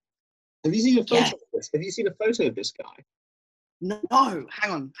Have you seen a photo Yeah. of this? Have you seen a photo of this guy? No,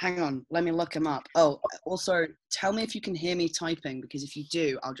 hang on. Let me look him up. Oh, also, tell me if you can hear me typing, because if you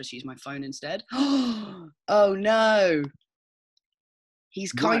do, I'll just use my phone instead. Oh no,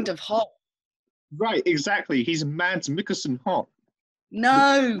 he's Right, kind of hot. right, exactly. He's Mads Mikkelsen hot.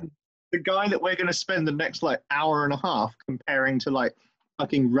 No, The guy that we're going to spend the next like hour and a half comparing to like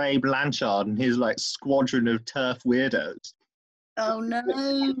fucking Ray Blanchard and his like squadron of turf weirdos. oh He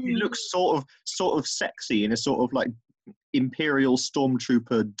no. looks sort of sexy in a sort of like Imperial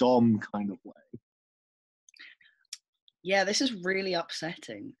Stormtrooper Dom kind of way. Yeah, this is really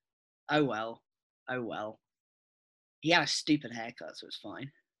upsetting. Oh well. Oh well. He had a stupid haircut, so it's fine.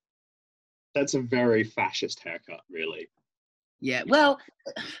 That's a very fascist haircut, really. Yeah, well,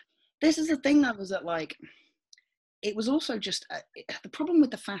 this is the thing though, was that like, it was also just the problem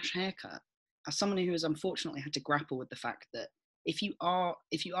with the fash haircut, as someone who has unfortunately had to grapple with the fact that if you are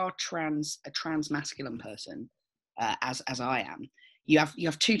a trans masculine person, as I am, you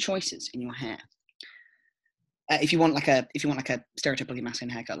have two choices in your hair. If you want like a stereotypically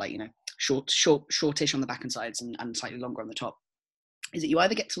masculine haircut, like, you know, shortish on the back and sides and slightly longer on the top, is that you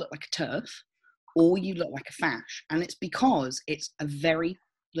either get to look like a turf or you look like a fash, and it's because it's a very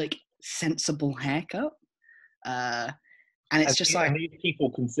like sensible haircut. And it's just like, and these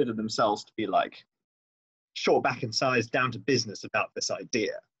people consider themselves to be like short back in size, down to business about this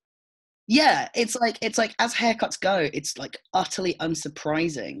idea. yeah, it's like as haircuts go, it's like utterly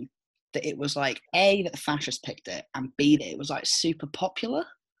unsurprising that it was like A, that the fascists picked it, and B, that it was like super popular.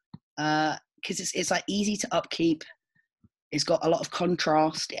 Because it's like easy to upkeep. It's got a lot of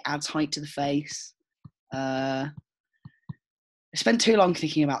contrast. It adds height to the face. I spent too long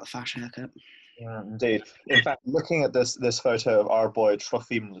thinking about the fashion haircut. Yeah, indeed. In fact, looking at this photo of our boy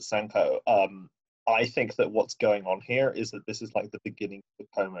Trofim Lysenko, I think that what's going on here is that this is like the beginning of the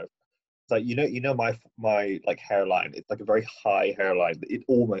comb over. It's like my like hairline. It's like a very high hairline. It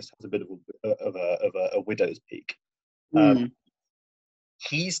almost has a bit of a widow's peak. Mm.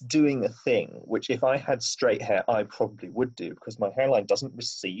 He's doing a thing which, if I had straight hair, I probably would do, because my hairline doesn't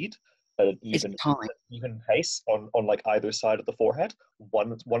recede at an It's high. even pace on like either side of the forehead.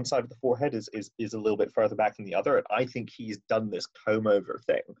 One side of the forehead is a little bit further back than the other, and I think he's done this comb over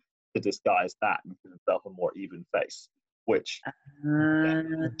thing to disguise that and give himself a more even face, which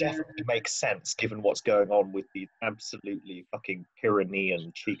definitely makes sense given what's going on with these absolutely fucking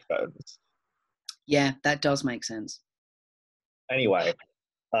Pyrenean cheekbones. Yeah, that does make sense. Anyway,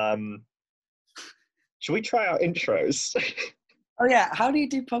 should we try our intros? Oh yeah, how do you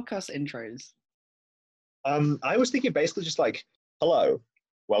do podcast intros? I was thinking basically just like, hello,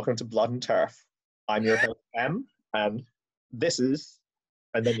 welcome to Blood and Turf. I'm your host, M, and this is,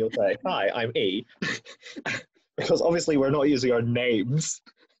 and then you'll say, hi, I'm E. Because obviously we're not using our names,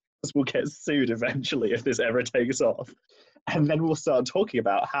 because we'll get sued eventually if this ever takes off. And then we'll start talking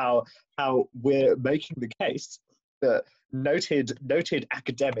about how we're making the case that noted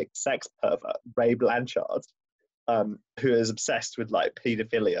academic sex pervert Ray Blanchard, who is obsessed with like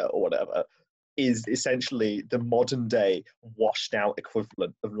pedophilia or whatever, is essentially the modern day washed out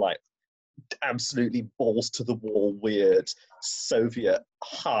equivalent of like absolutely balls to the wall weird Soviet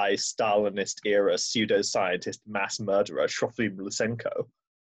high Stalinist era pseudoscientist mass murderer Trofim Lysenko.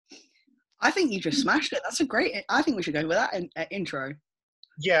 I think you just smashed it. That's a great. I think we should go with that intro.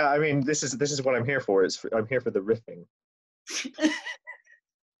 Yeah, I mean, this is what I'm here for. I'm here for the riffing.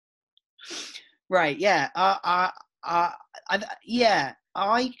 Right. Yeah. Yeah.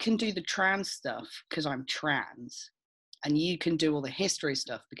 I can do the trans stuff because I'm trans, and you can do all the history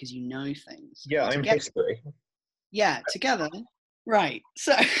stuff because you know things. Yeah, I'm history. Yeah, together. Right.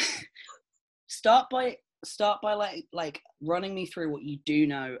 So start by like running me through what you do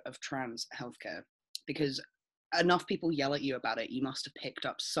know of trans healthcare, because enough people yell at you about it, you must have picked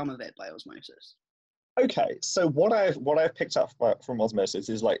up some of it by osmosis. Okay, so what I've picked up from osmosis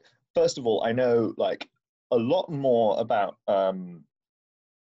is like, first of all, I know like a lot more about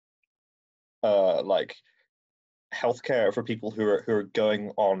like healthcare for people who are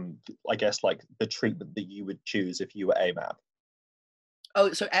going on, I guess, like the treatment that you would choose if you were AMAB.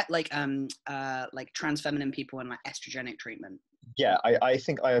 Oh, so at like trans feminine people and like estrogenic treatment. Yeah, I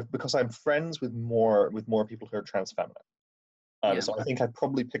think I have, because I'm friends with more people who are trans feminine. Yeah. So I think I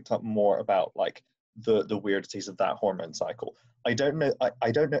probably picked up more about like the weirdities of that hormone cycle. I don't know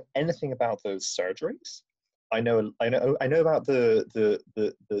anything about those surgeries. I know about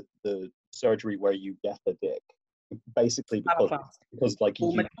the surgery where you get a dick, basically because like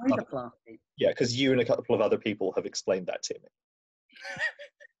Phalloplasty. yeah, because you and a couple of other people have explained that to me.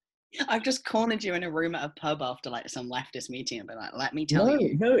 I've just cornered you in a room at a pub after like some leftist meeting and been like, let me tell No,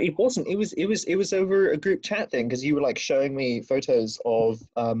 you. no, it wasn't. It was over a group chat thing because you were like showing me photos of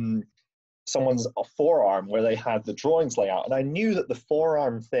someone's forearm where they had the drawings layout, and I knew that the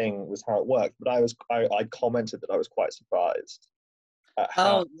forearm thing was how it worked, but I commented that I was quite surprised at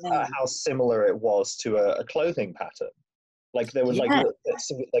Oh, yeah. how similar it was to a clothing pattern. Like there was like Yeah. little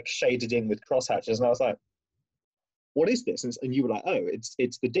bits of it, like shaded in with crosshatches, and I was like, "What is this?" And you were like, "Oh, it's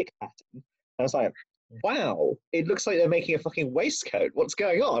the dick pattern." And I was like, "Wow, it looks like they're making a fucking waistcoat. What's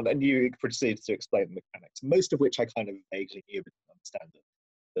going on?" And you proceeded to explain the mechanics, most of which I kind of vaguely knew but didn't understand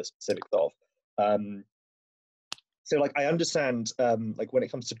the specifics of. Um, so like I understand like when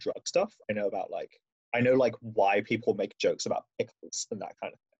it comes to drug stuff, I know like why people make jokes about pickles and that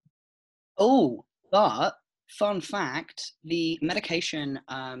kind of thing. Oh, but fun fact, the medication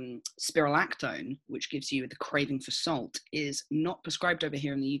spirulactone, which gives you the craving for salt, is not prescribed over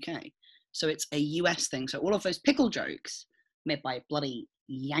here in the UK. So it's a US thing. So all of those pickle jokes made by bloody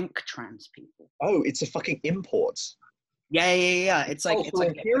yank trans people. Oh, it's a fucking import. Yeah. It's like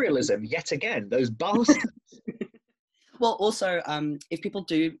Imperialism yet again. Those bastards. Well, also, if people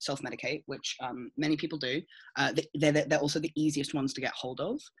do self-medicate, which many people do, they're also the easiest ones to get hold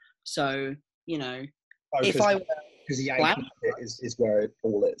of. So, you know, if I were because black, Yankee is where it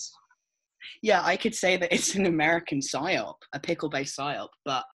all is. yeah, I could say that it's an American psyop, a pickle-based psyop,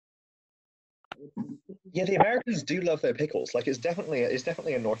 but Yeah, the Americans do love their pickles. Like it's definitely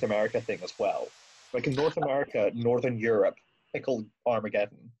a North America thing as well. Like in North America, Northern Europe, pickle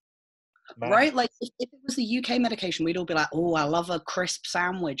Armageddon. Man, right, like if it was the UK medication, we'd all be like, "Oh, I love a crisp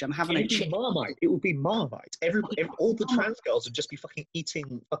sandwich. I'm having a chicken." Marmite. It would be Marmite. All the trans girls would just be fucking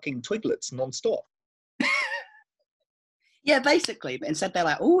eating fucking Twiglets non-stop. Yeah, basically, but instead they're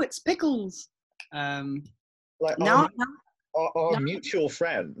like, "Oh, it's pickles." Like Now, our mutual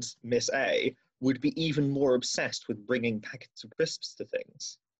friend Miss A would be even more obsessed with bringing packets of crisps to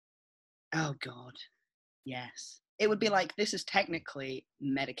things. oh God, yes, it would be like, "This is technically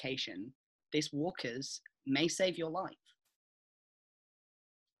medication. This Walker's may save your life."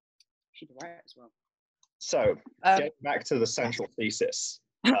 She'd write it as well. So, getting back to the central thesis,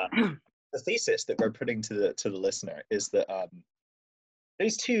 the thesis that we're putting to the listener is that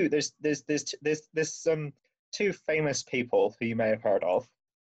there's two famous people who you may have heard of,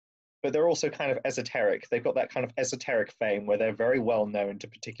 but they're also kind of esoteric. They've got that kind of esoteric fame where they're very well known to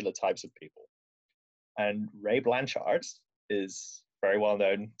particular types of people. And Ray Blanchard is very well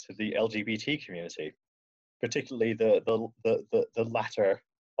known to the LGBT community, particularly the latter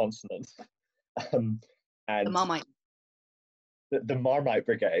consonant. And The Marmite. the Marmite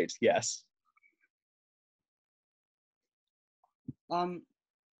Brigade, yes. And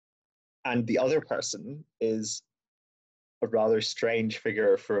the other person is a rather strange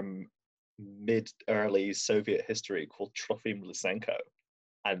figure from mid-early Soviet history called Trofim Lysenko.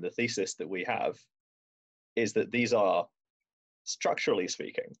 And the thesis that we have is that these are, structurally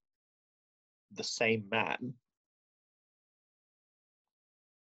speaking, the same man.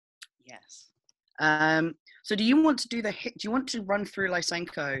 Yes. So do you want to do you want to run through I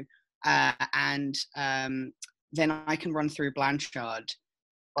Lysenko and then I can run through Blanchard?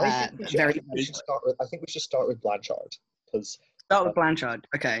 think we should start with Blanchard because Start with Blanchard.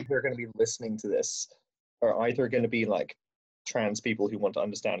 Okay. they're going to be listening to this are either going to be like trans people who want to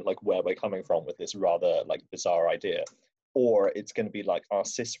understand like where we're coming from with this rather like bizarre idea, or it's going to be like our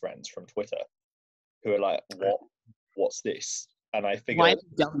cis friends from Twitter who are like, what's this? And I figure, why have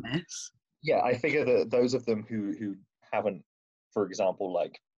you done this? Yeah, I figure that those of them who haven't, for example,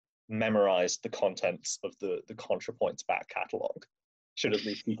 like memorized the contents of the ContraPoints back catalogue should at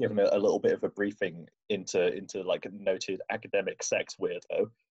least be given a little bit of a briefing into like a noted academic sex weirdo,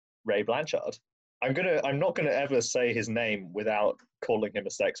 Ray Blanchard. I'm not gonna ever say his name without calling him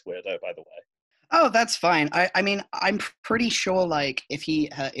a sex weirdo, by the way. Oh, that's fine. I mean, I'm pretty sure like if he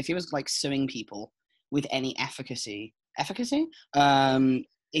was like suing people with any efficacy,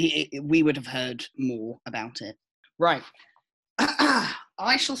 we would have heard more about it. Right.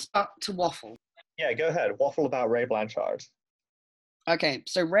 I shall start to waffle. Yeah, go ahead. Waffle about Ray Blanchard. Okay,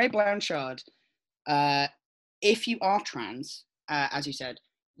 so Ray Blanchard, if you are trans, as you said,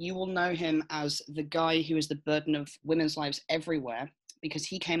 you will know him as the guy who is the burden of women's lives everywhere because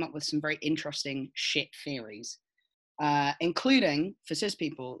he came up with some very interesting shit theories, including, for cis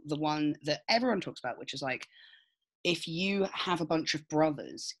people, the one that everyone talks about, which is like, if you have a bunch of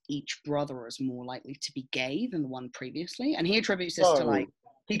brothers, each brother is more likely to be gay than the one previously. And he attributes this to like...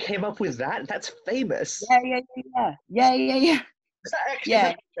 He came up with that? That's famous. Yeah. Does that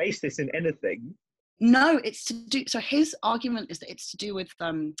actually base this in anything? No, it's to do... So his argument is that it's to do with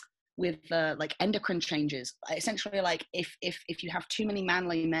with like endocrine changes. Essentially, like if you have too many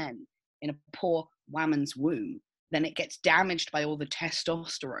manly men in a poor woman's womb, then it gets damaged by all the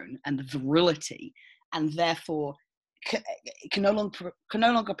testosterone and the virility, and therefore can no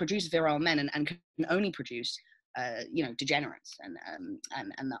longer produce virile men, and can only produce degenerates and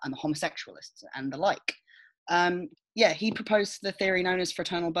the homosexualists and the like. Yeah, he proposed the theory known as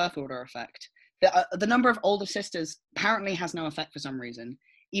fraternal birth order effect. The number of older sisters apparently has no effect for some reason,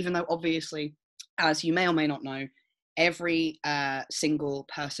 even though obviously, as you may or may not know, every single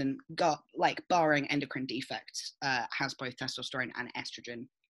person barring endocrine defects, has both testosterone and estrogen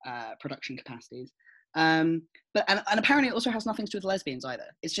production capacities. But apparently it also has nothing to do with lesbians either.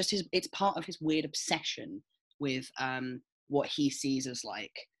 It's just it's part of his weird obsession with what he sees as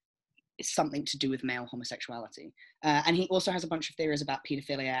like something to do with male homosexuality. And he also has a bunch of theories about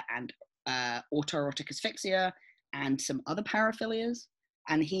paedophilia and autoerotic asphyxia and some other paraphilias.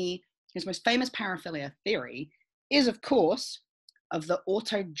 And his most famous paraphilia theory is, of course, of the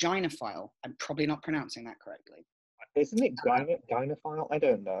autogynophile. I'm probably not pronouncing that correctly. Isn't it gynophile? I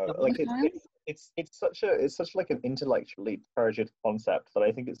don't know. Like it's such like an intellectually turgid concept that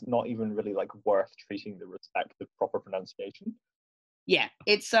I think it's not even really like worth treating the respect of proper pronunciation. Yeah,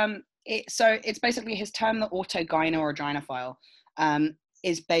 it's basically his term, the autogyno or gynophile,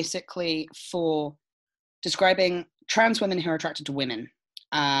 is basically for describing trans women who are attracted to women,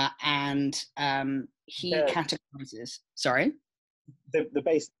 and he categorizes. Sorry.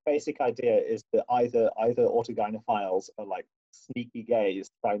 The basic idea is that either autogynophiles are like sneaky gays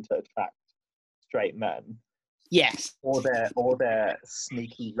trying to attract straight men, yes, or they're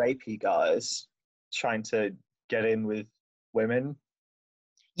sneaky rapey guys trying to get in with women.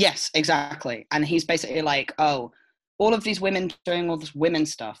 Yes, exactly. And he's basically like, oh, all of these women doing all this women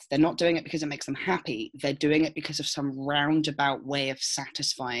stuff, they're not doing it because it makes them happy. They're doing it because of some roundabout way of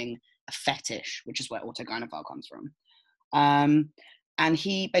satisfying a fetish, which is where autogynophile comes from. And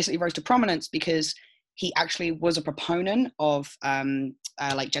he basically rose to prominence because he actually was a proponent of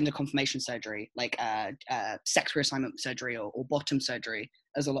like gender confirmation surgery, like sex reassignment surgery or bottom surgery,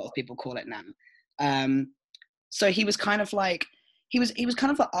 as a lot of people call it now. So he was kind of like, he was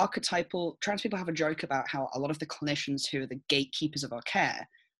kind of the archetypal. Trans people have a joke about how a lot of the clinicians who are the gatekeepers of our care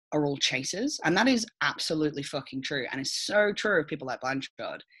are all chasers, and that is absolutely fucking true, and it's so true of people like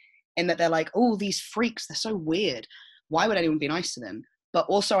Blanchard, in that they're like, oh, these freaks, they're so weird. Why would anyone be nice to them? But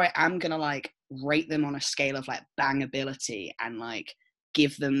also, I am gonna like rate them on a scale of like bangability and like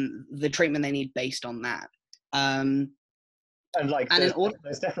give them the treatment they need based on that. And like,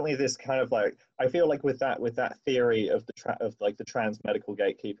 there's definitely this kind of like, I feel like with that theory of the trans medical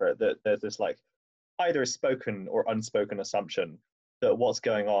gatekeeper, that there's this like either a spoken or unspoken assumption that what's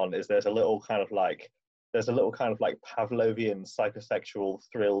going on is there's a little kind of like Pavlovian psychosexual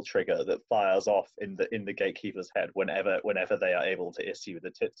thrill trigger that fires off in the gatekeeper's head whenever they are able to issue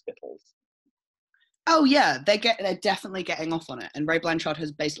the tit skittles. Oh yeah, they're definitely getting off on it, and Ray Blanchard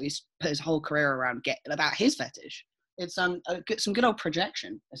has basically put his whole career around about his fetish. It's some good old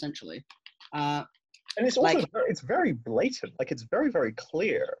projection, essentially. And it's also like, it's very blatant. Like, it's very, very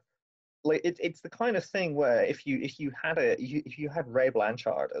clear. Like, it's the kind of thing where if you had Ray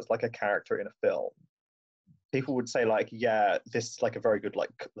Blanchard as like a character in a film, people would say like, yeah, this is like a very good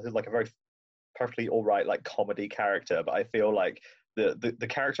like a very perfectly all right like comedy character. But I feel like the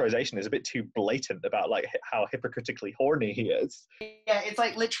characterization is a bit too blatant about like how hypocritically horny he is. Yeah, it's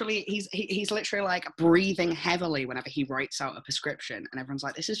like literally he's literally like breathing heavily whenever he writes out a prescription, and everyone's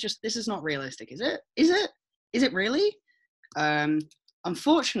like, this is not realistic, is it? Is it really?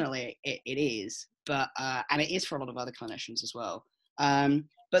 Unfortunately, it is, but and it is for a lot of other clinicians as well.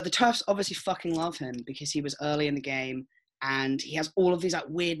 But the TERFs obviously fucking love him because he was early in the game, and he has all of these like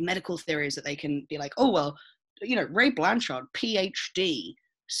weird medical theories that they can be like, oh well, you know, Ray Blanchard, PhD,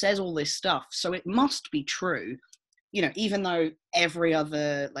 says all this stuff, so it must be true. You know, even though every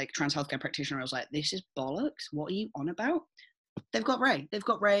other like trans healthcare practitioner was like, this is bollocks, what are you on about? They've got Ray,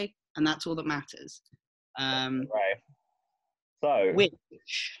 and that's all that matters. Right. So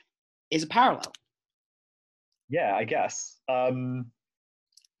which is a parallel. Yeah, I guess.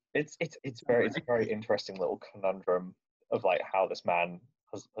 It's a very interesting little conundrum of like how this man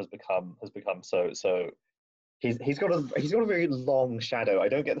has become so he's got a very long shadow. I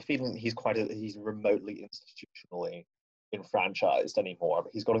don't get the feeling that he's remotely institutionally enfranchised anymore,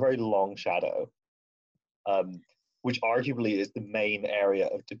 but he's got a very long shadow, which arguably is the main area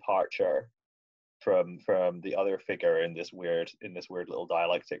of departure from the other figure in this weird little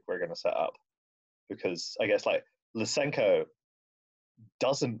dialectic we're going to set up. Because I guess like Lysenko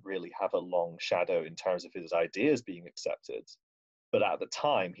doesn't really have a long shadow in terms of his ideas being accepted, but at the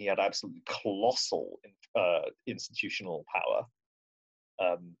time he had absolutely colossal institutional power.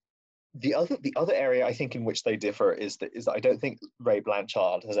 The other area I think in which they differ is that I don't think Ray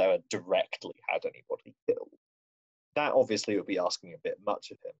Blanchard has ever directly had anybody killed. That obviously would be asking a bit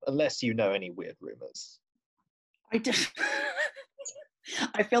much of him, unless you know any weird rumors. I just,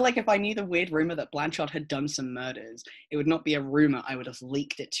 I feel like if I knew the weird rumor that Blanchard had done some murders, it would not be a rumor. I would have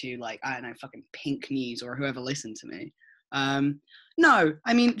leaked it to, like, I don't know, fucking Pink News or whoever listened to me. No,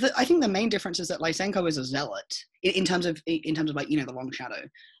 I mean, I think the main difference is that Lysenko is a zealot in terms of like, you know, the Long Shadow,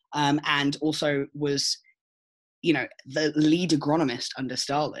 and also was, you know, the lead agronomist under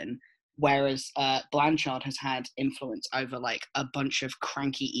Stalin, whereas Blanchard has had influence over like a bunch of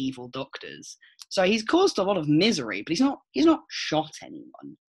cranky evil doctors. So he's caused a lot of misery, but he's not shot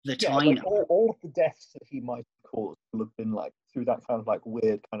anyone that I know. All of the deaths that he might have caused will have been like through that kind of like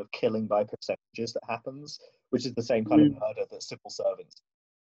weird kind of killing by percentages that happens, which is the same kind of murder that civil servants,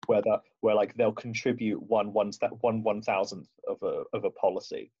 where like they'll contribute one thousandth of a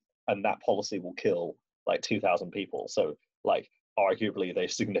policy, and that policy will kill like 2,000 people. So like arguably they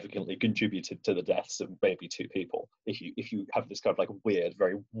significantly contributed to the deaths of maybe 2 people. If you have this kind of like weird,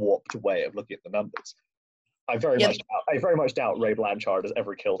 very warped way of looking at the numbers. I very much doubt Ray Blanchard has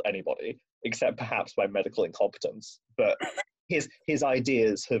ever killed anybody, except perhaps by medical incompetence. But his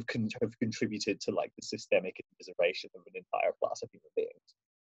ideas have contributed to like the systemic immiseration of an entire class of human beings.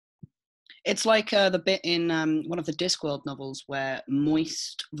 It's like the bit in one of the Discworld novels where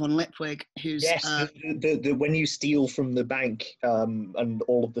Moist von Lipwig, who's the when you steal from the bank and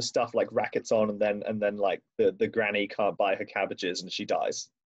all of the stuff like rackets on, and then like the granny can't buy her cabbages and she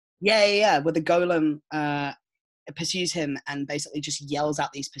dies. Yeah, where the golem pursues him and basically just yells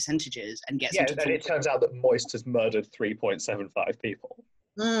out these percentages and gets him to and it turns out that Moist has murdered 3.75 people.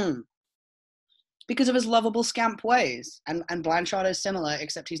 Because of his lovable scamp ways. And Blanchard is similar,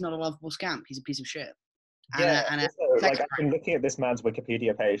 except he's not a lovable scamp. He's a piece of shit. Like I've been looking at this man's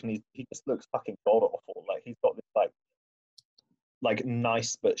Wikipedia page, and he just looks fucking god awful. Like he's got this like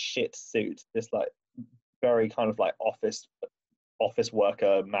nice but shit suit, this like very kind of like office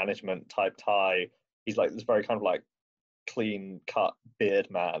worker management type tie. He's like this very kind of like clean cut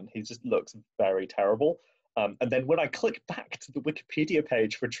beard man. He just looks very terrible. And then when I click back to the Wikipedia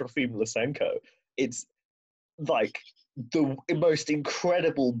page for Trofim Lysenko, it's like the most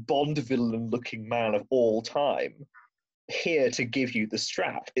incredible Bond villain looking man of all time here to give you the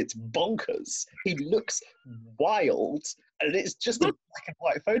strap. It's bonkers. He looks wild, and it's just a black and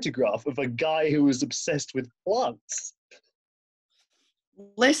white photograph of a guy who was obsessed with plants.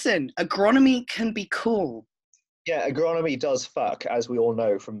 Listen, agronomy can be cool. Yeah, agronomy does fuck, as we all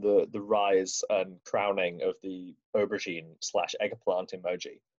know from the rise and crowning of the aubergine/eggplant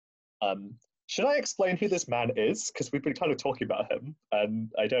emoji. Should I explain who this man is? Because we've been kind of talking about him,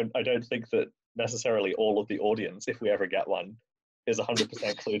 and I don't think that necessarily all of the audience, if we ever get one, is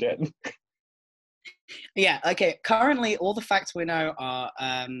 100% clued in. Yeah, okay. Currently, all the facts we know are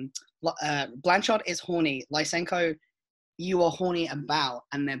Blanchard is horny. Lysenko, you are horny about,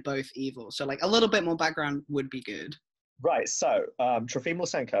 and they're both evil. So, like, a little bit more background would be good. Right. So, Trofim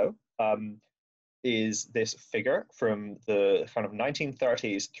Lysenko is this figure from the kind of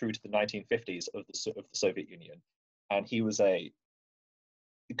 1930s through to the 1950s of the Soviet Union, and he was a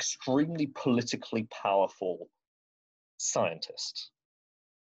extremely politically powerful scientist.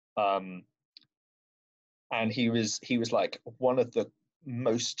 And he was like one of the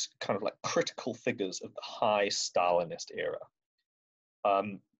most kind of like critical figures of the high Stalinist era.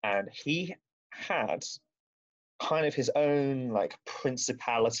 And he had kind of his own like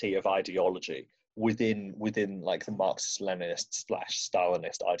principality of ideology within like the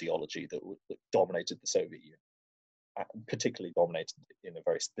Marxist-Leninist/Stalinist ideology that dominated the Soviet Union, particularly dominated in a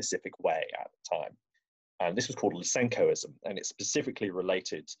very specific way at the time. And this was called Lysenkoism, and it's specifically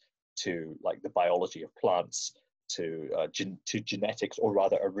related to like the biology of plants, to genetics, or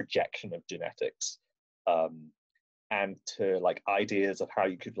rather a rejection of genetics, and to like ideas of how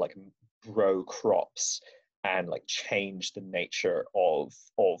you could like grow crops and like change the nature of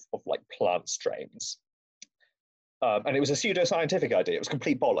like plant strains. And it was a pseudoscientific idea. It was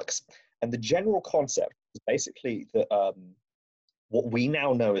complete bollocks. And the general concept was basically that what we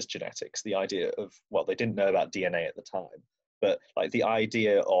now know as genetics, the idea of, well, they didn't know about DNA at the time, but like the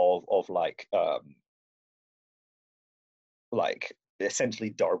idea of like essentially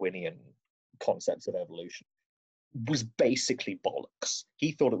Darwinian concepts of evolution was basically bollocks.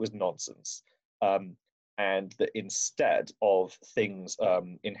 He thought it was nonsense. And that instead of things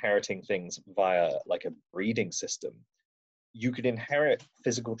inheriting things via like a breeding system, you could inherit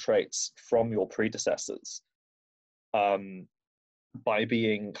physical traits from your predecessors by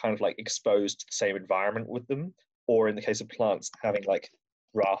being kind of like exposed to the same environment with them, or in the case of plants, having like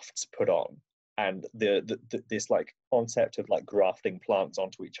grafts put on. And this like concept of like grafting plants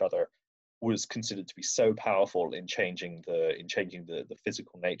onto each other was considered to be so powerful in changing the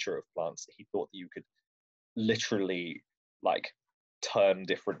physical nature of plants that he thought that you could literally like turn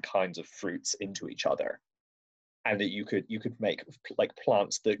different kinds of fruits into each other, and that you could make like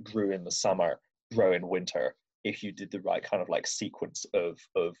plants that grew in the summer grow in winter if you did the right kind of like sequence of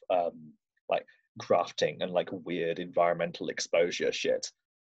like grafting and like weird environmental exposure shit.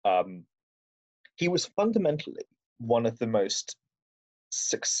 He was fundamentally one of the most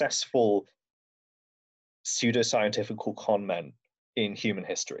successful pseudoscientific con men in human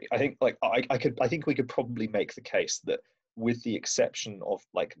history. I think like I think we could probably make the case that, with the exception of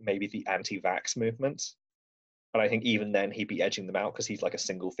like maybe the anti-vax movement, and I think even then he'd be edging them out because he's like a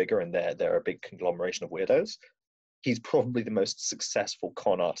single figure and they're a big conglomeration of weirdos. He's probably the most successful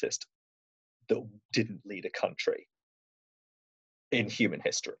con artist that didn't lead a country in human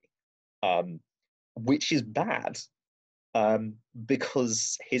history, which is bad,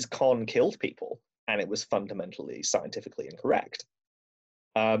 because his con killed people and it was fundamentally scientifically incorrect.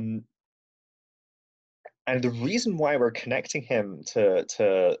 And the reason why we're connecting him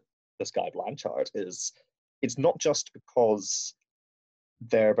to this guy Blanchard is it's not just because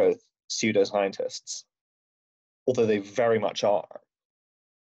they're both pseudoscientists, although they very much are.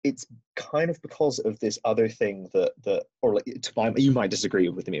 It's kind of because of this other thing that or like you might disagree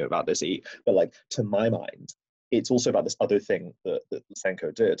with me about this, E, but like to my mind, it's also about this other thing that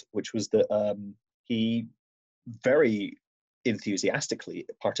Lysenko did, which was that he very enthusiastically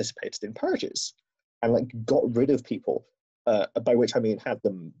participated in purges and like got rid of people, by which I mean had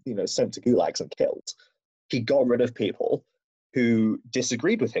them, you know, sent to gulags and killed. He got rid of people who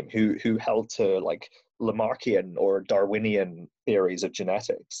disagreed with him, who held to like Lamarckian or Darwinian theories of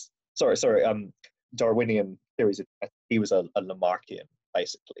genetics. Darwinian theories of genetics. He was a Lamarckian,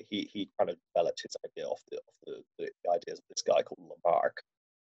 basically. He kind of developed his idea off the ideas of this guy called Lamarck,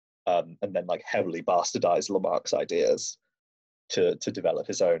 and then like heavily bastardized Lamarck's ideas to develop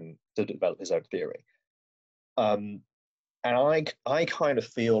his own theory. And I kind of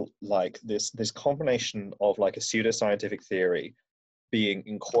feel like this combination of like a pseudoscientific theory being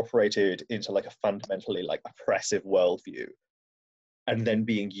incorporated into like a fundamentally like oppressive worldview, and then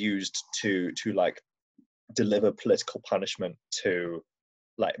being used to like deliver political punishment to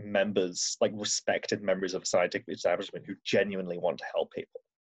like members, like respected members of a scientific establishment who genuinely want to help people,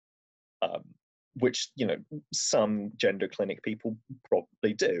 which, you know, some gender clinic people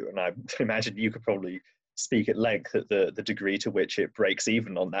probably do, and I imagine you could probably speak at length at the degree to which it breaks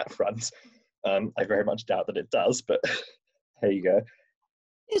even on that front. I very much doubt that it does, but there you go.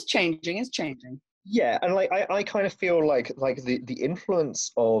 It's changing. Yeah, and like I kind of feel like the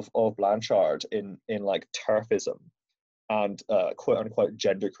influence of Blanchard in like turfism and quote unquote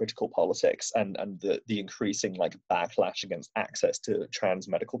gender critical politics and the increasing like backlash against access to trans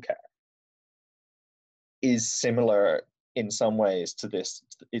medical care is similar in some ways to this.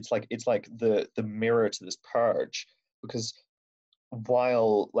 It's like the mirror to this purge, because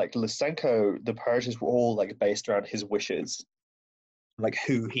while like Lysenko, the purges were all like based around his wishes, like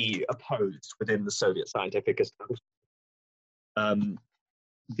who he opposed within the Soviet scientific establishment.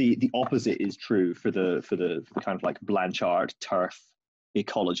 The opposite is true for the kind of like Blanchard turf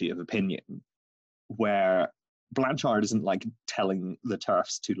ecology of opinion, where Blanchard isn't like telling the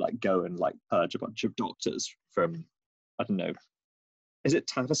turfs to like go and like purge a bunch of doctors from, I don't know, is it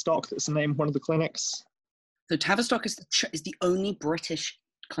Tavistock that's the name of one of the clinics? So Tavistock is the only British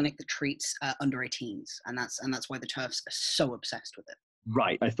clinic that treats under 18s, and that's why the turfs are so obsessed with it.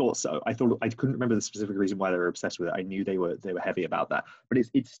 Right, I thought so. I couldn't remember the specific reason why they were obsessed with it. I knew they were heavy about that, but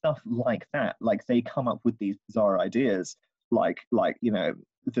it's stuff like that. Like they come up with these bizarre ideas, like you know,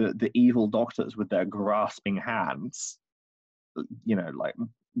 the evil doctors with their grasping hands, you know, like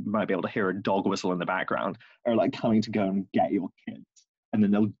you might be able to hear a dog whistle in the background, are like coming to go and get your kids, and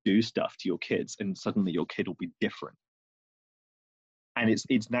then they'll do stuff to your kids, and suddenly your kid will be different. And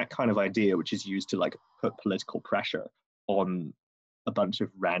it's that kind of idea which is used to like put political pressure on a bunch of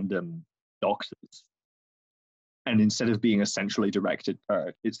random doctors, and instead of being a centrally directed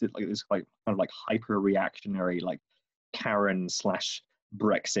purge, it's like this like kind of like hyper reactionary like Karen /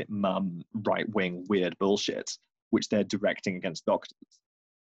 Brexit mum right wing weird bullshit which they're directing against doctors.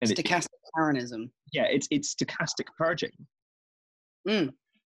 And stochastic Karenism. Yeah, it's stochastic purging. So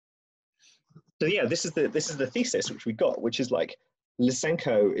yeah, this is the thesis which we got, which is like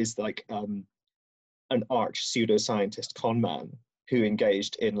Lysenko is like an arch pseudoscientist con man who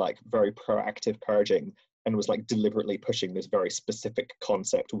engaged in like very proactive purging and was like deliberately pushing this very specific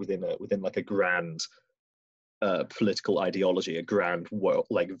concept within like a grand political ideology, a grand world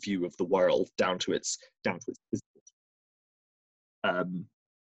like view of the world down to its physical.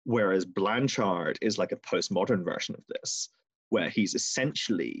 Whereas Blanchard is like a postmodern version of this, where he's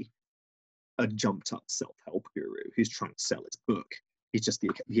essentially a jumped up self-help guru who's trying to sell his book. He's just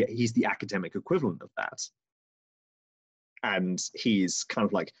he's the academic equivalent of that. And he's kind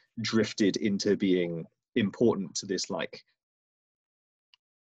of like drifted into being important to this like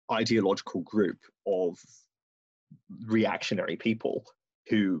ideological group of reactionary people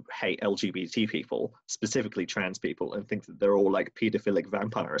who hate LGBT people, specifically trans people, and think that they're all like pedophilic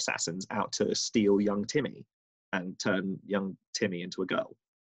vampire assassins out to steal young Timmy and turn young Timmy into a girl.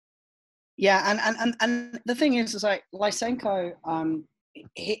 Yeah, and the thing is like Lysenko,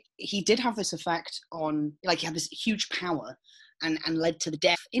 he did have this effect on, like, he had this huge power and led to the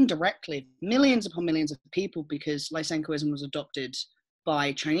death indirectly of millions upon millions of people, because Lysenkoism was adopted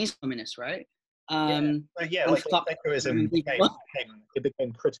by Chinese communists, right? Like Lysenkoism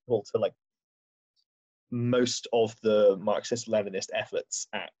became critical to like most of the Marxist-Leninist efforts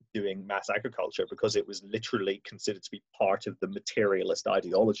at doing mass agriculture, because it was literally considered to be part of the materialist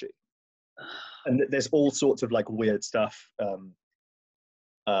ideology. And there's all sorts of like weird stuff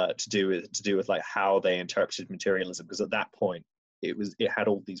to do with like how they interpreted materialism, because at that point it had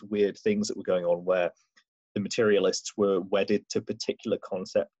all these weird things that were going on where the materialists were wedded to particular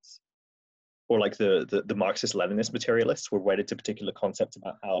concepts, or like the Marxist-Leninist materialists were wedded to particular concepts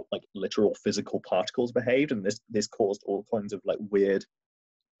about how like literal physical particles behaved, and this caused all kinds of like weird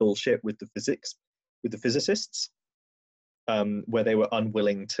bullshit with the physicists, where they were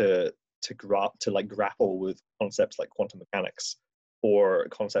unwilling to grapple with concepts like quantum mechanics, or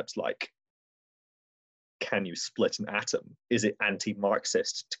concepts like, can you split an atom? Is it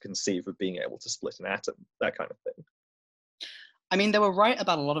anti-Marxist to conceive of being able to split an atom? That kind of thing. I mean, they were right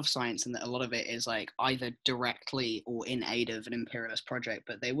about a lot of science, and that a lot of it is like either directly or in aid of an imperialist project,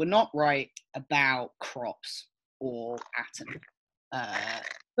 but they were not right about crops or atom.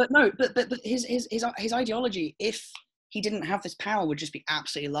 But his ideology, if he didn't have this power, would just be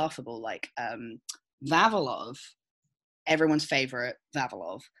absolutely laughable. Like Vavilov, everyone's favorite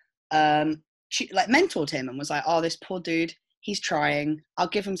Vavilov, like mentored him and was like, "Oh, this poor dude, he's trying. I'll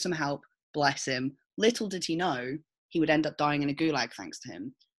give him some help. Bless him." Little did he know he would end up dying in a gulag thanks to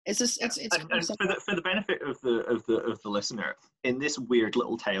him. It's just it's and for the benefit of the listener, in this weird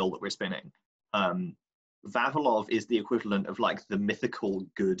little tale that we're spinning, Vavilov is the equivalent of like the mythical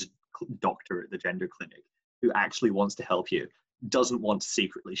good doctor at the gender clinic who actually wants to help you, doesn't want to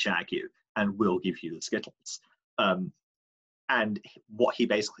secretly shag you, and will give you the skittles. And what he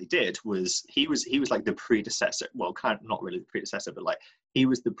basically did was he was like the predecessor, well, kind of not really the predecessor, but like he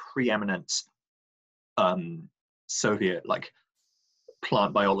was the preeminent Soviet like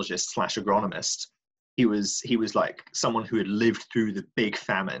plant biologist / agronomist. He was like someone who had lived through the big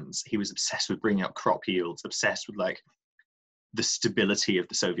famines. He was obsessed with bringing up crop yields, obsessed with like the stability of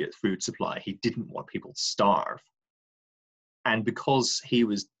the Soviet food supply. He didn't want people to starve. And because he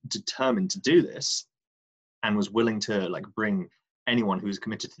was determined to do this and was willing to like bring anyone who was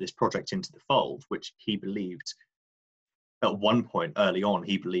committed to this project into the fold, which he believed at one point early on,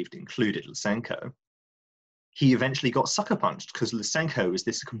 he believed included Lysenko, he eventually got sucker punched, because Lysenko is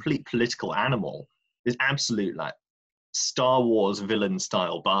this complete political animal, this absolute like Star Wars villain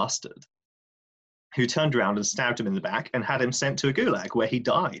style bastard, who turned around and stabbed him in the back and had him sent to a gulag where he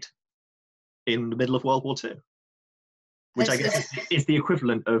died in the middle of World War II. Which I guess is the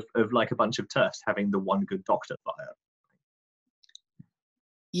equivalent of like a bunch of TERFs having the one good doctor fire.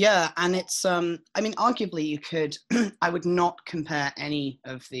 Yeah, and it's I mean, arguably you could I would not compare any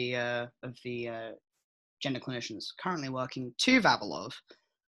of the gender clinicians currently working to Vavilov.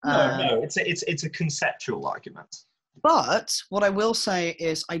 No, it's a conceptual argument. But what I will say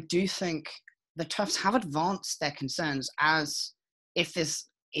is I do think the TERFs have advanced their concerns, as if this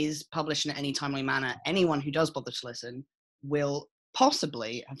is published in any timely manner, anyone who does bother to listen will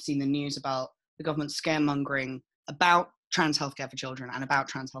possibly have seen the news about the government scaremongering about trans healthcare for children and about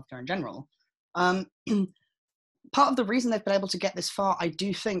trans healthcare in general. Part of the reason they've been able to get this far, I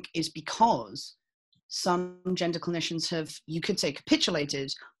do think, is because some gender clinicians have, you could say,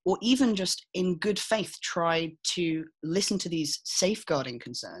 capitulated, or even just in good faith tried to listen to these safeguarding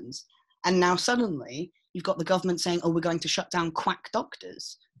concerns. And now suddenly you've got the government saying, "Oh, we're going to shut down quack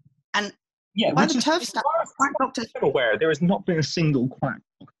doctors." And yeah, by the TERF stats, quack doctors, I'm aware there has not been a single quack.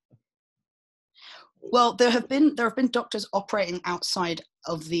 Well, there have been doctors operating outside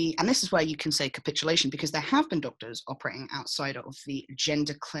of the, and this is where you can say capitulation, because there have been doctors operating outside of the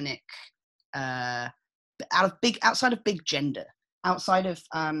gender clinic outside of big gender, outside of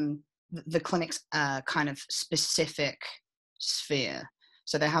the clinic's kind of specific sphere.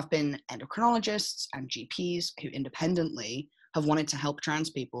 So there have been endocrinologists and GPs who independently have wanted to help trans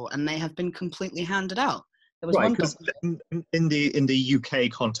people, and they have been completely handed out. There was one because in the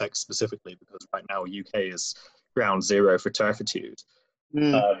UK context specifically, because right now UK is ground zero for turfitude.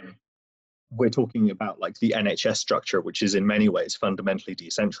 We're talking about like the NHS structure, which is in many ways fundamentally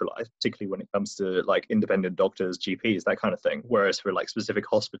decentralized, particularly when it comes to like independent doctors, GPs, that kind of thing. Whereas for like specific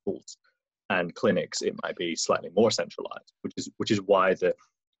hospitals and clinics, it might be slightly more centralized, which is why it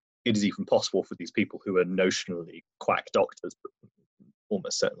is even possible for these people who are notionally quack doctors, but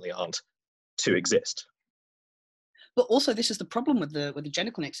almost certainly aren't, to exist. But also, this is the problem with the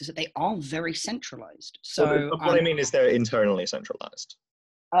gender clinics, is that they are very centralized. So what I mean is they're internally centralized.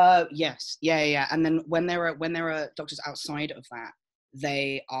 Yes, yeah. And then when there are doctors outside of that,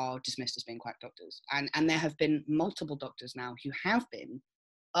 they are dismissed as being quack doctors. And there have been multiple doctors now who have been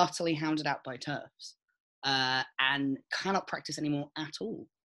utterly hounded out by TERFs and cannot practice anymore at all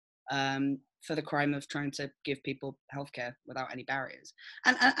for the crime of trying to give people healthcare without any barriers.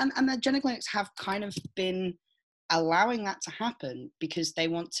 And the gender clinics have kind of been allowing that to happen because they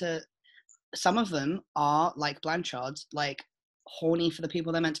want to. Some of them are like Blanchard, like horny for the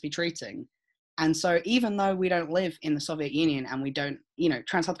people they're meant to be treating. And so even though we don't live in the Soviet Union and we don't,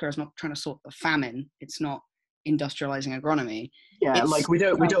 trans healthcare is not trying to sort the famine, it's not industrializing agronomy. Yeah, like we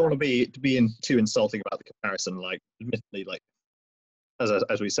don't want to be too insulting about the comparison. Like, admittedly, like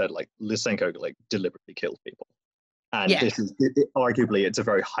as we said, like Lysenko like deliberately killed people, and this is arguably it's a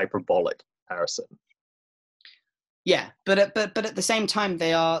very hyperbolic comparison. Yeah, but at the same time,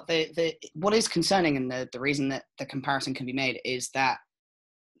 what is concerning, and the reason that the comparison can be made is that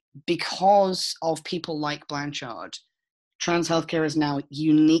because of people like Blanchard, trans healthcare is now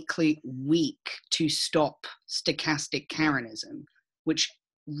uniquely weak to stop stochastic Karenism, which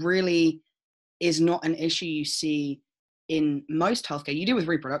really is not an issue you see in most healthcare. You do with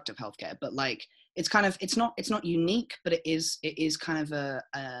reproductive healthcare, but like it's not unique, but it is kind of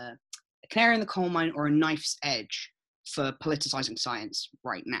a canary in the coal mine or a knife's edge for politicizing science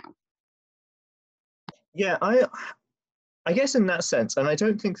right now. Yeah, I guess in that sense, and I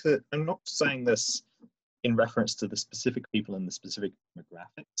don't think that, I'm not saying this in reference to the specific people and the specific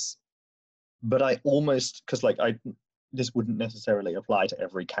demographics, but I almost, because like this wouldn't necessarily apply to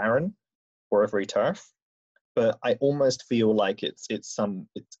every Karen or every TERF, but I almost feel like it's some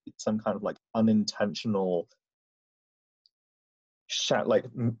kind of like unintentional like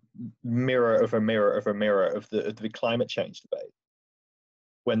mirror of a mirror of a mirror of the climate change debate,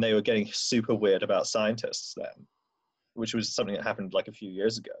 when they were getting super weird about scientists then, which was something that happened like a few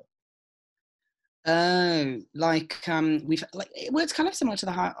years ago. Oh, it's kind of similar to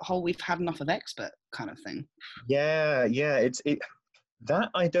the whole "we've had enough of expert" kind of thing. Yeah, that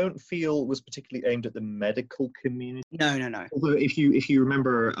I don't feel was particularly aimed at the medical community. No. Although if you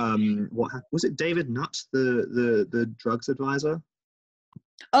remember, what was it? David Nutt, the drugs advisor.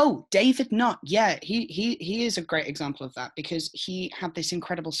 Oh, David Nutt. Yeah, he is a great example of that, because he had this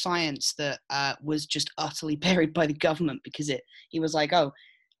incredible science that was just utterly buried by the government, because he was like, oh,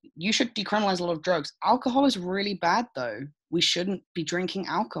 you should decriminalize a lot of drugs. Alcohol is really bad, though. We shouldn't be drinking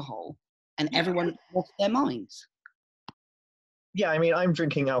alcohol. And everyone lost their minds. Yeah, I mean, I'm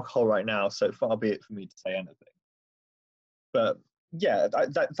drinking alcohol right now, so far be it for me to say anything. But yeah,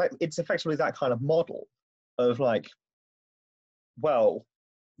 that it's effectively that kind of model of like, well,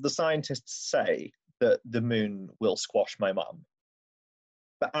 the scientists say that the moon will squash my mum,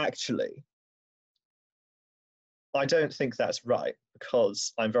 but actually, I don't think that's right,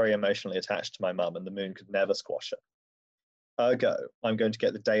 because I'm very emotionally attached to my mum and the moon could never squash her. Ergo, I'm going to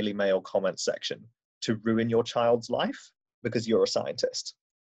get the Daily Mail comment section to ruin your child's life because you're a scientist.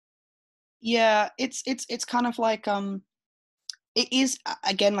 Yeah, it's kind of like it is,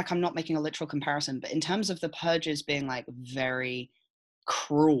 again, like, I'm not making a literal comparison, but in terms of the purges being like very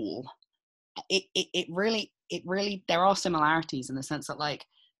cruel, it really there are similarities in the sense that like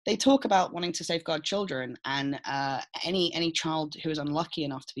they talk about wanting to safeguard children, and any child who is unlucky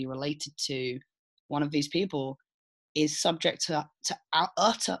enough to be related to one of these people is subject to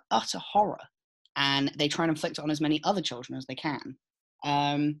utter horror, and they try and inflict it on as many other children as they can,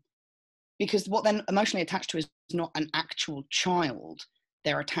 because what they're emotionally attached to is not an actual child.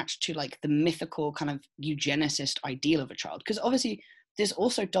 They're attached to like the mythical kind of eugenicist ideal of a child, because obviously this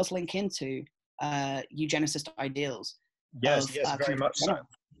also does link into eugenicist ideals. Yes, very much so.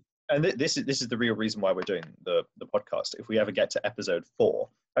 And this is the real reason why we're doing the podcast. If we ever get to episode 4,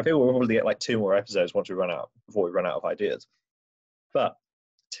 I feel we'll probably get like 2 more episodes before we run out of ideas. But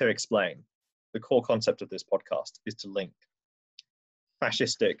to explain, the core concept of this podcast is to link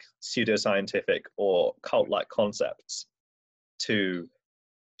fascistic, pseudoscientific, or cult-like concepts to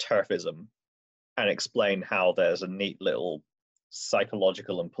turfism and explain how there's a neat little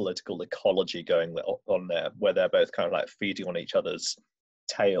psychological and political ecology going on there, where they're both kind of like feeding on each other's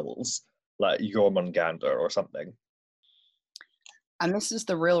tails, like Jormungandr or something. And this is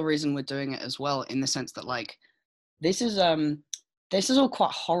the real reason we're doing it as well, in the sense that like this is all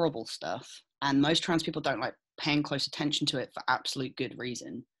quite horrible stuff, and most trans people don't like paying close attention to it for absolute good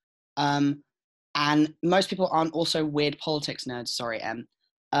reason. And most people aren't also weird politics nerds, sorry,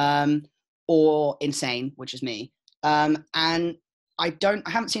 or insane, which is me. And I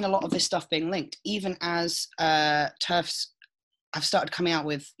haven't seen a lot of this stuff being linked, even as TERFs have started coming out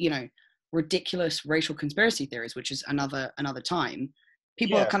with, you know, ridiculous racial conspiracy theories, which is another time.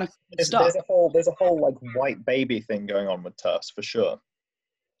 People are kind of there's a whole like white baby thing going on with TERFs for sure,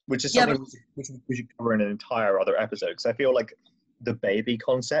 which is something we should cover in an entire other episode, because I feel like the baby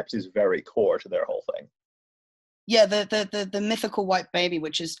concept is very core to their whole thing. Yeah, the mythical white baby,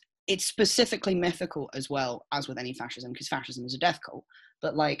 which is, it's specifically mythical as well as with any fascism, because fascism is a death cult.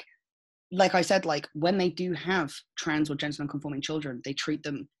 But like I said, like when they do have trans or gender non-conforming children, they treat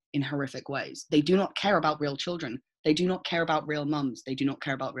them in horrific ways. They do not care about real children. They do not care about real mums. They do not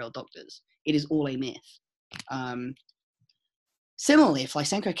care about real doctors. It is all a myth. Similarly, if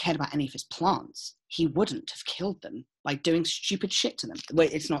Lysenko cared about any of his plants, he wouldn't have killed them by doing stupid shit to them.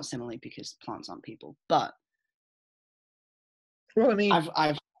 Wait, it's not similarly because plants aren't people, but well, I mean,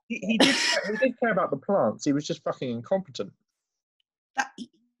 I've he did care about the plants. He was just fucking incompetent. You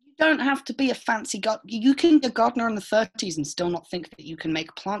don't have to be a fancy gardener. You can be a gardener in the 30s and still not think that you can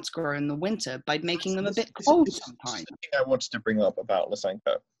make plants grow in the winter by making them a bit cold sometimes. The thing I wanted to bring up about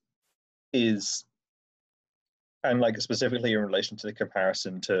Lysenko is, and like specifically in relation to the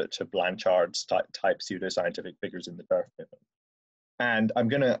comparison to Blanchard's type pseudoscientific figures in the TERF movement. And I'm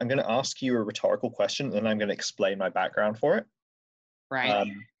gonna ask you a rhetorical question, and then I'm gonna explain my background for it.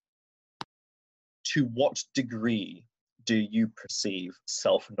 Right. To what degree do you perceive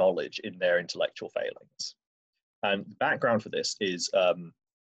self-knowledge in their intellectual failings? And the background for this is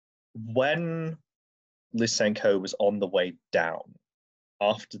when Lysenko was on the way down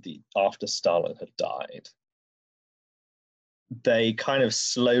after Stalin had died, they kind of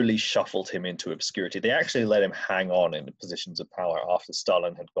slowly shuffled him into obscurity. They actually let him hang on in positions of power after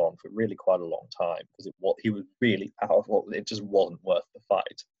Stalin had gone for really quite a long time, because he was really powerful. It just wasn't worth the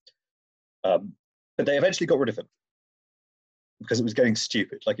fight. But they eventually got rid of him because it was getting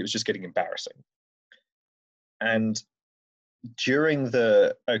stupid, like it was just getting embarrassing. And during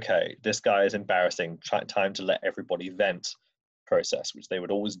the, okay, this guy is embarrassing, time to let everybody vent process, which they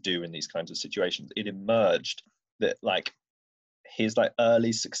would always do in these kinds of situations, it emerged that like his like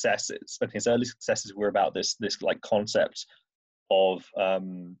early successes, and his early successes were about this like concept of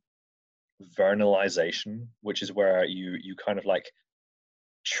vernalization, which is where you kind of like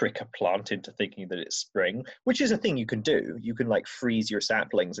trick a plant into thinking that it's spring, which is a thing you can do. You can like freeze your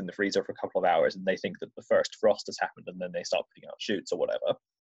saplings in the freezer for a couple of hours and they think that the first frost has happened, and then they start putting out shoots or whatever.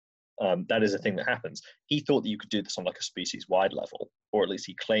 That is a thing that happens. He thought that you could do this on like a species wide level, or at least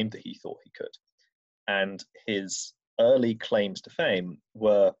he claimed that he thought he could. And his early claims to fame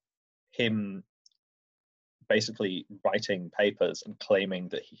were him basically writing papers and claiming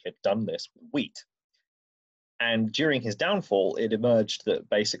that he had done this with wheat. And during his downfall, it emerged that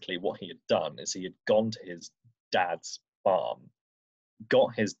basically what he had done is he had gone to his dad's farm,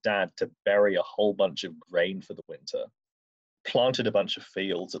 got his dad to bury a whole bunch of grain for the winter, planted a bunch of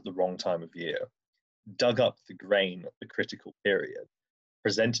fields at the wrong time of year, dug up the grain at the critical period,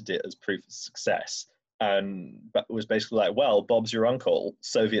 presented it as proof of success, and was basically like, well, Bob's your uncle.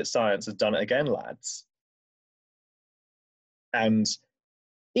 Soviet science has done it again, lads. And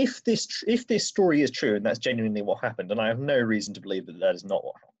if this story is true and that's genuinely what happened, and I have no reason to believe that that is not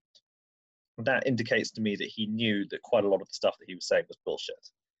what happened, that indicates to me that he knew that quite a lot of the stuff that he was saying was bullshit,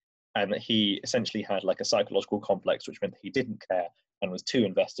 and that he essentially had like a psychological complex, which meant that he didn't care and was too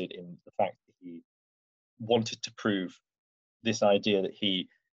invested in the fact that he wanted to prove this idea that he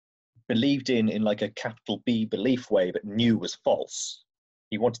believed in like a capital B belief way, but knew was false.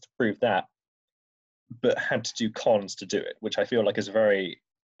 He wanted to prove that, but had to do cons to do it, which I feel like is very,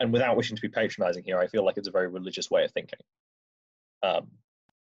 and without wishing to be patronizing here, I feel like it's a very religious way of thinking. And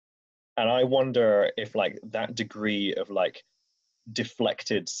I wonder if like that degree of like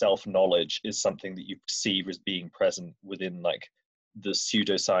deflected self-knowledge is something that you perceive as being present within like the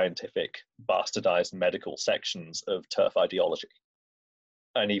pseudoscientific, bastardized medical sections of TERF ideology,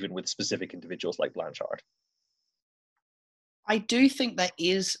 and even with specific individuals like Blanchard. I do think there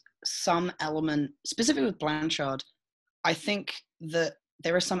is some element, specifically with Blanchard, I think that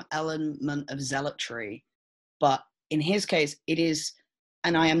there is some element of zealotry, but in his case, it is,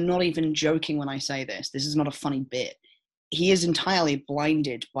 and I am not even joking when I say this is not a funny bit, he is entirely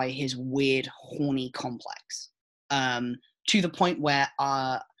blinded by his weird, horny complex, to the point where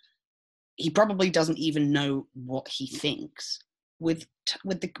he probably doesn't even know what he thinks. With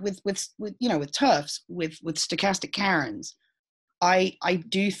you know, with TERFs, with stochastic Karens, I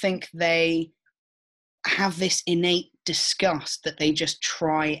do think they have this innate disgust that they just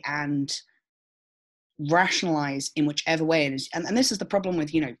try and rationalize in whichever way it is. And this is the problem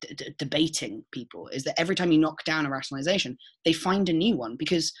with, you know, debating people, is that every time you knock down a rationalization, they find a new one,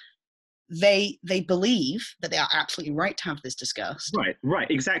 because they believe that they are absolutely right to have this disgust. Right,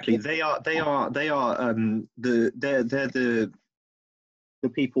 exactly. They're the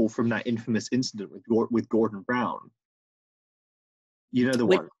people from that infamous incident with Gordon Brown. You know the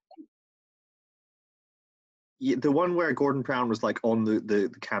one. Yeah, the one where Gordon Brown was like on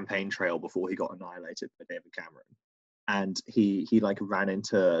the campaign trail before he got annihilated by David Cameron, and he like ran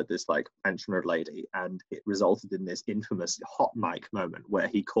into this like pensioner lady, and it resulted in this infamous hot mic moment where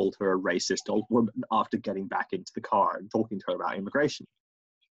he called her a racist old woman after getting back into the car and talking to her about immigration.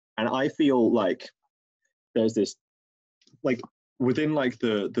 And I feel like there's this, like, within like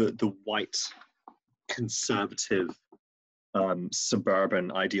the white conservative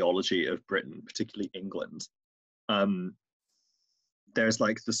suburban ideology of Britain, particularly England, there's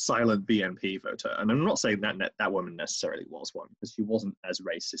like the silent BNP voter, and I'm not saying that woman necessarily was one, because she wasn't as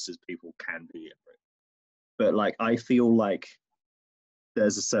racist as people can be in Britain. But like, I feel like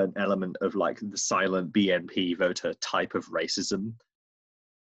there's a certain element of like the silent BNP voter type of racism.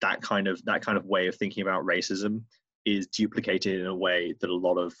 That kind of way of thinking about racism is duplicated in a way that a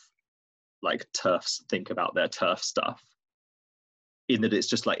lot of like TERFs think about their TERF stuff, in that it's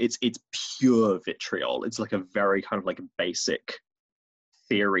just like it's pure vitriol. It's like a very kind of like basic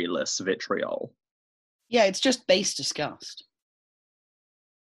theoryless vitriol. Yeah, it's just base disgust.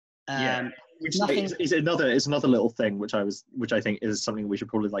 Yeah, which nothing... is another little thing which I think is something we should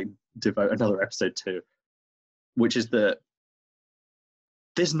probably like devote another episode to, which is that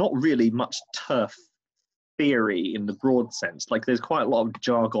there's not really much TERF theory in the broad sense. Like, there's quite a lot of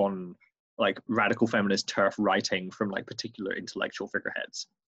jargon, like radical feminist TERF writing from like particular intellectual figureheads,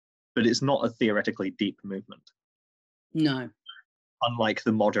 but it's not a theoretically deep movement. No. Unlike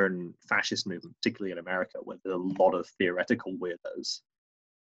the modern fascist movement, particularly in America, where there's a lot of theoretical weirdos.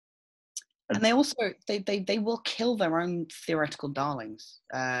 And they also, they will kill their own theoretical darlings.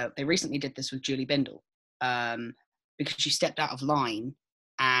 They recently did this with Julie Bindel, because she stepped out of line.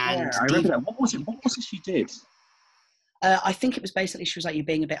 And yeah, I remember that. What was it she did? I think it was basically, she was like, you're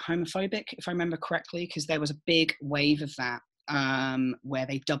being a bit homophobic, if I remember correctly, because there was a big wave of that, where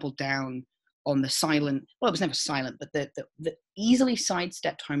they doubled down on the silent, well, it was never silent, but the easily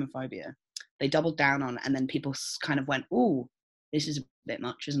sidestepped homophobia, they doubled down on, and then people kind of went, ooh, this is a bit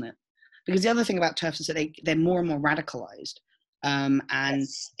much, isn't it? Because the other thing about TERFs is that they're more and more radicalized. And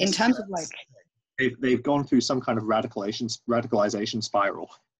yes, in terms of like... They've gone through some kind of radicalization spiral.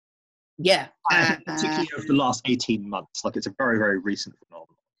 Yeah. Particularly over the last 18 months. Like, it's a very, very recent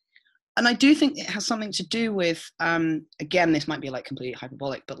phenomenon. And I do think it has something to do with, again, this might be like completely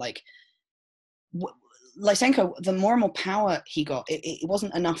hyperbolic, but like, Lysenko, the more and more power he got, it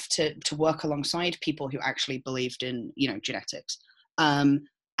wasn't enough to work alongside people who actually believed in, you know, genetics,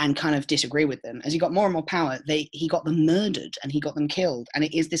 and kind of disagree with them. As he got more and more power, he got them murdered and he got them killed. And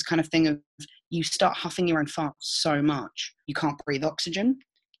it is this kind of thing of, you start huffing your own farts so much, you can't breathe oxygen.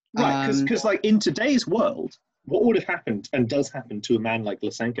 Right, because like in today's world, what would have happened and does happen to a man like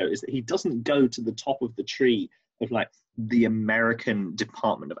Lysenko is that he doesn't go to the top of the tree of like the American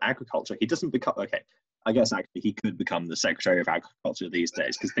Department of Agriculture. He doesn't become, okay, I guess actually he could become the Secretary of Agriculture these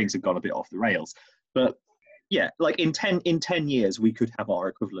days because things have gone a bit off the rails. But yeah, like in 10 years, we could have our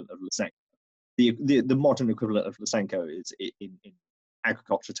equivalent of Lysenko. The modern equivalent of Lysenko is in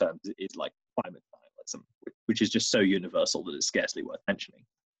agriculture terms is like climate nihilism, which is just so universal that it's scarcely worth mentioning.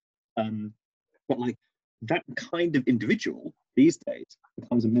 But like that kind of individual these days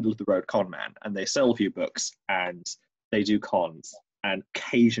becomes a middle of the road con man, and they sell a few books and they do cons, and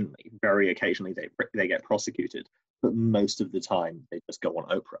occasionally, very occasionally, they get prosecuted, but most of the time they just go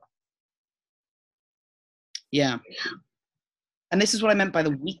on Oprah. Yeah. And this is what I meant by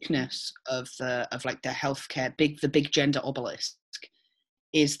the weakness of like the healthcare, the big gender obelisk,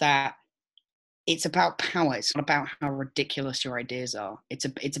 is that it's about power. It's not about how ridiculous your ideas are.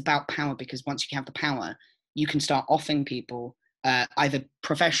 It's about power, because once you have the power, you can start offing people, either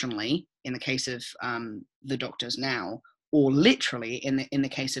professionally, in the case of the doctors now, or literally in the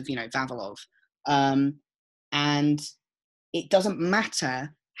case of, Vavilov. And it doesn't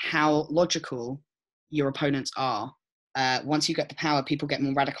matter how logical your opponents are. Once you get the power, people get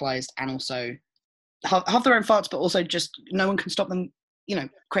more radicalized and also have their own thoughts, but also just no one can stop them,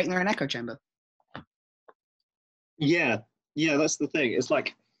 creating their own echo chamber. Yeah, that's the thing. It's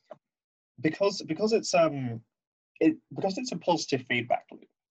like because it's because it's a positive feedback loop.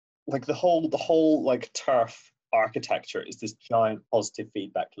 Like the whole like turf architecture is this giant positive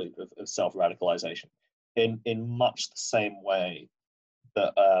feedback loop of self-radicalization in much the same way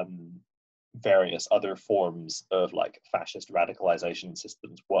that various other forms of like fascist radicalization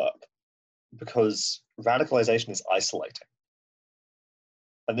systems work, because radicalization is isolating.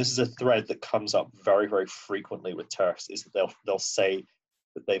 And this is a thread that comes up very, very frequently with TERFs, is that they'll say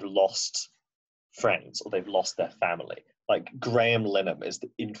that they've lost friends or they've lost their family. Like Graham Linehan is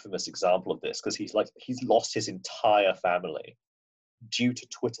the infamous example of this, because he's lost his entire family due to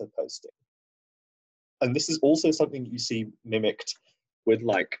Twitter posting. And this is also something you see mimicked with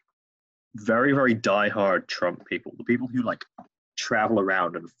like very, very diehard Trump people, the people who like travel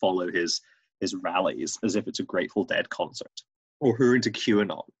around and follow his rallies as if it's a Grateful Dead concert, or who are into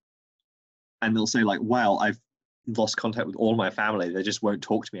QAnon. And they'll say like, well, I've lost contact with all my family. They just won't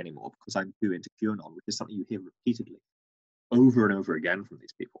talk to me anymore because I'm too into QAnon, which is something you hear repeatedly over and over again from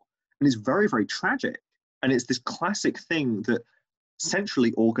these people. And it's very, very tragic. And it's this classic thing that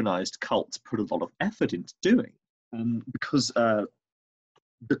centrally organized cults put a lot of effort into doing, because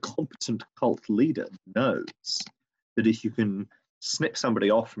the competent cult leader knows that if you can snip somebody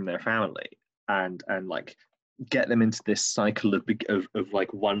off from their family and like get them into this cycle of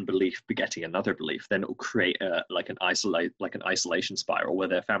like one belief begetting another belief, then it will create an isolation spiral where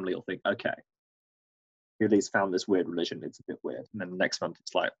their family will think, okay, Julie's found this weird religion, it's a bit weird. And then the next month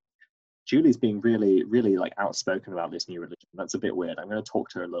it's like, Julie's being really, really like outspoken about this new religion. That's a bit weird. I'm going to talk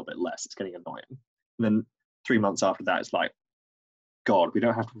to her a little bit less. It's getting annoying. And then 3 months after that, it's like, God, we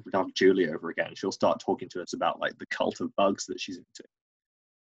don't have to have Julie over again. She'll start talking to us about like the cult of bugs that she's into.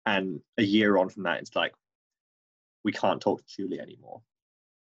 And a year on from that, it's like, we can't talk to Julie anymore.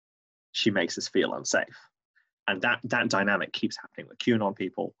 She makes us feel unsafe. And that dynamic keeps happening with QAnon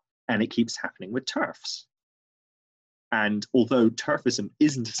people, and it keeps happening with TERFs. And although TERFism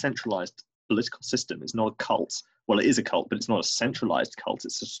isn't a centralized political system, it's not a cult. Well, it is a cult, but it's not a centralized cult.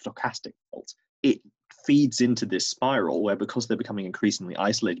 It's a stochastic cult. It feeds into this spiral where, because they're becoming increasingly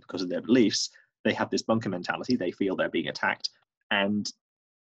isolated because of their beliefs, they have this bunker mentality. They feel they're being attacked, and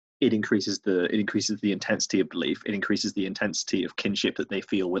it increases the intensity of belief. It increases the intensity of kinship that they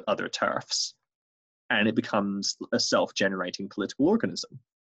feel with other TERFs, and it becomes a self-generating political organism,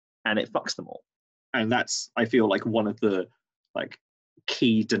 and it fucks them all. And that's, I feel like, one of the like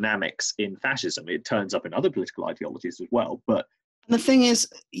key dynamics in fascism. It turns up in other political ideologies as well. But the thing is,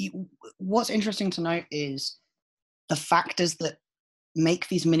 what's interesting to note is the factors that make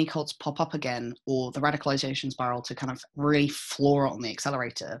these mini cults pop up again, or the radicalization spiral to kind of really floor it on the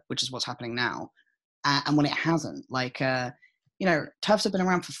accelerator, which is what's happening now. And when it hasn't, like, TERFs have been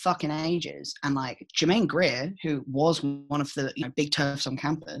around for fucking ages. And like Jermaine Greer, who was one of the big TERFs on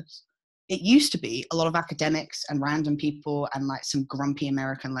campus, it used to be a lot of academics and random people and like some grumpy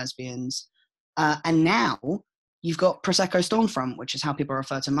American lesbians. And now you've got Prosecco Stormfront, which is how people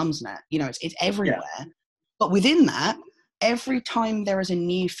refer to Mumsnet. It's everywhere. Yeah. But within that, every time there is a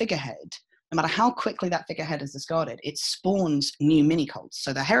new figurehead, no matter how quickly that figurehead is discarded, it spawns new mini cults.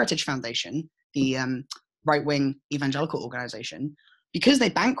 So the Heritage Foundation, the right-wing evangelical organization, because they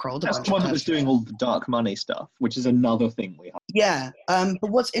bankrolled that's the one that was doing all the dark money stuff, which is another thing we have. Yeah,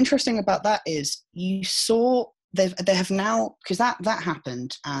 but what's interesting about that is you saw they have now, because that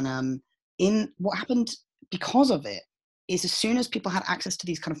happened, and in what happened because of it is, as soon as people had access to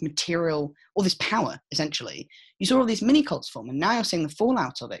these kind of material, all this power, essentially, you saw all these mini cults form, and now you're seeing the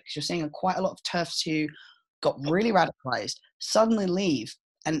fallout of it, because you're seeing quite a lot of TERFs who got really radicalized suddenly leave,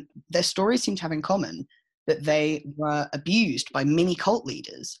 and their stories seem to have in common that they were abused by mini cult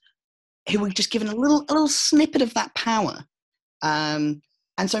leaders who were just given a little snippet of that power. And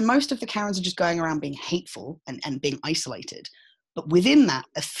so most of the Karens are just going around being hateful and being isolated. But within that,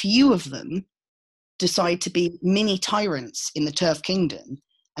 a few of them decide to be mini tyrants in the TERF kingdom,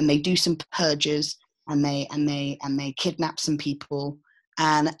 and they do some purges, and they kidnap some people,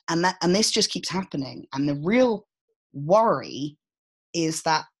 and this just keeps happening. And the real worry is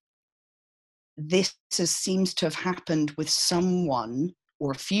that this seems to have happened with someone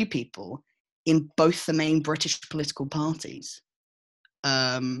or a few people in both the main British political parties.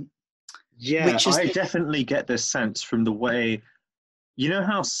 I definitely get this sense from the way,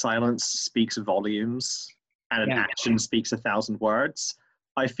 how silence speaks volumes and an action speaks 1,000 words.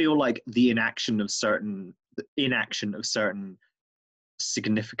 I feel like the inaction of certain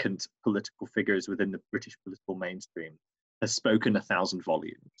significant political figures within the British political mainstream has spoken 1,000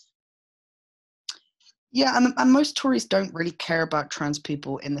 volumes. Yeah, and most Tories don't really care about trans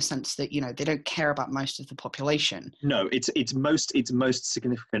people in the sense that, they don't care about most of the population. No, it's most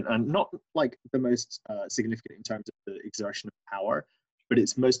significant, and not like the most significant in terms of the exertion of power, but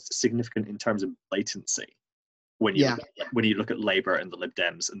it's most significant in terms of blatancy when you look at Labour and the Lib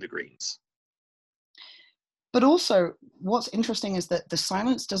Dems and the Greens. But also, what's interesting is that the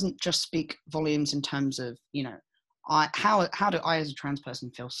silence doesn't just speak volumes in terms of, how do I as a trans person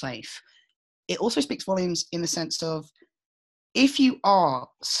feel safe? It also speaks volumes in the sense of, if you are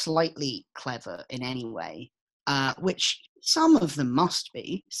slightly clever in any way, which some of them must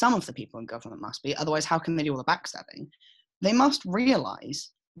be, some of the people in government must be, otherwise how can they do all the backstabbing? They must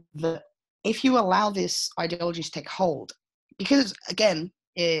realise that if you allow this ideology to take hold, because again,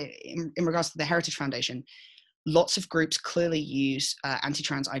 in regards to the Heritage Foundation, lots of groups clearly use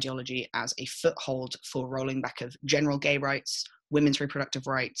anti-trans ideology as a foothold for rolling back of general gay rights, women's reproductive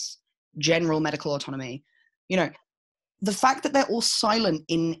rights, general medical autonomy. The fact that they're all silent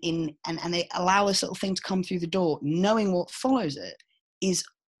and they allow this little thing to come through the door, knowing what follows it, is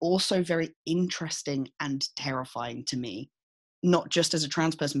also very interesting and terrifying to me. Not just as a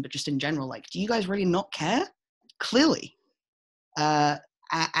trans person, but just in general. Like, do you guys really not care? Clearly. And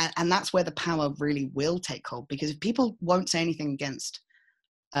that's where the power really will take hold, because if people won't say anything against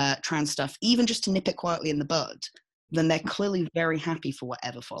trans stuff, even just to nip it quietly in the bud, then they're clearly very happy for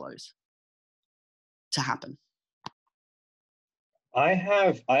whatever follows to happen. I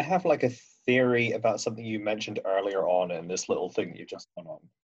have like a theory about something you mentioned earlier on in this little thing you just gone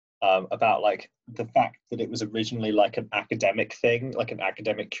on, about like the fact that it was originally like an academic thing, like an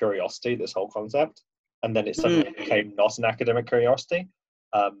academic curiosity, this whole concept, and then it suddenly became not an academic curiosity.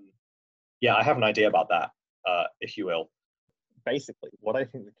 Yeah, I have an idea about that, if you will. Basically, what I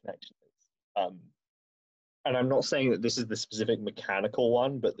think the connection is, and I'm not saying that this is the specific mechanical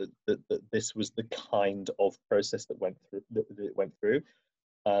one, but that this was the kind of process that it went through.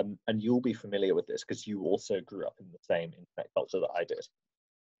 And you'll be familiar with this because you also grew up in the same internet culture that I did.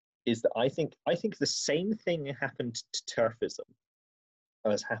 Is that I think the same thing happened to turfism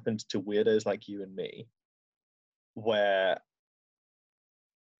as happened to weirdos like you and me, where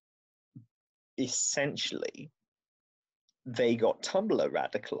essentially they got Tumblr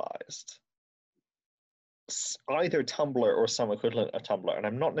radicalized, either Tumblr or some equivalent of Tumblr. And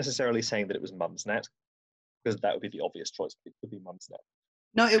I'm not necessarily saying that it was Mumsnet, because that would be the obvious choice. It could be Mumsnet.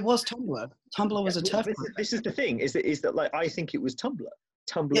 No, it was Tumblr. Tumblr was a turf. This is the thing. Is that like I think it was Tumblr.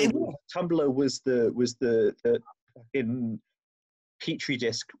 Tumblr was the fucking petri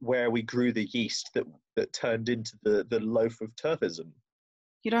disk where we grew the yeast that turned into the loaf of turfism.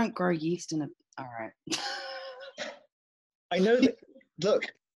 You don't grow yeast in a. All right. I know that. Look,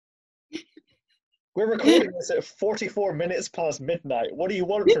 we're recording this at 44 minutes past midnight. What do you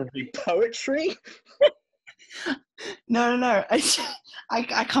want from me? Poetry? No.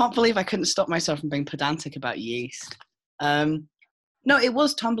 I can't believe I couldn't stop myself from being pedantic about yeast. No, it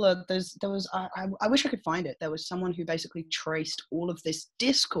was Tumblr. There was. I wish I could find it. There was someone who basically traced all of this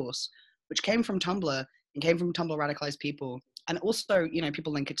discourse, which came from Tumblr and came from Tumblr radicalized people, and also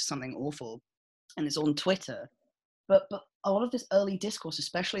people link it to something awful, and it's on Twitter. But a lot of this early discourse,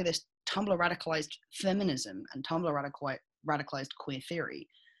 especially this Tumblr radicalized feminism and Tumblr radicalized queer theory,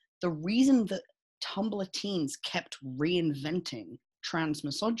 the reason that Tumblr teens kept reinventing trans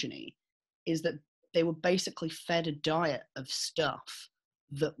misogyny is that they were basically fed a diet of stuff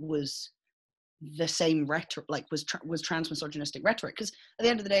that was the same rhetoric, like was trans misogynistic rhetoric. Because at the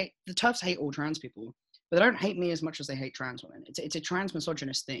end of the day, the TERFs hate all trans people, but they don't hate me as much as they hate trans women. It's a trans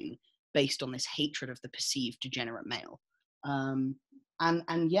misogynist thing based on this hatred of the perceived degenerate male. And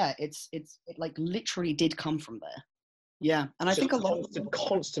yeah, it like literally did come from there. Yeah, and I think a lot of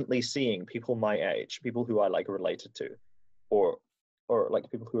constantly seeing people my age, people who I like related to, or like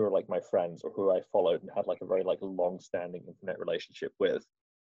people who are like my friends or who I followed and had like a very like long-standing internet relationship with,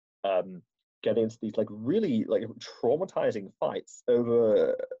 get into these like really like traumatizing fights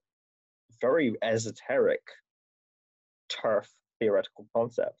over very esoteric TERF theoretical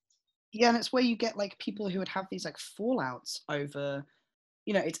concepts. Yeah, and it's where you get like people who would have these like fallouts over,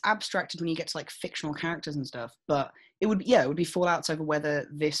 it's abstracted when you get to like fictional characters and stuff, but it would be fallouts over whether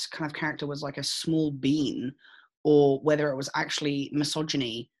this kind of character was like a small bean or whether it was actually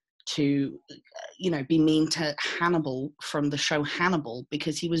misogyny to, be mean to Hannibal from the show Hannibal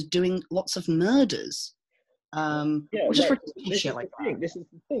because he was doing lots of murders. Which is ridiculous shit like that. This is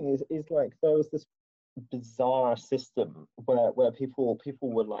the thing, is like there was this bizarre system where people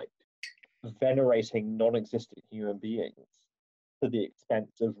were like venerating non-existent human beings to the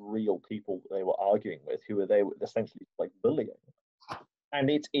expense of real people that they were arguing with, who they were essentially like bullying. And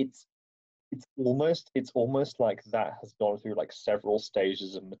it's almost like that has gone through like several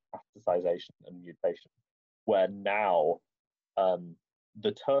stages of metastasization and mutation, where now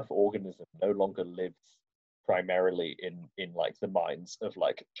the turf organism no longer lives primarily in like the minds of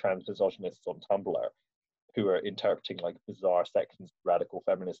like trans misogynists on Tumblr who are interpreting like bizarre sections of radical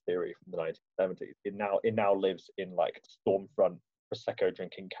feminist theory from the 1970s. It now lives in like stormfront prosecco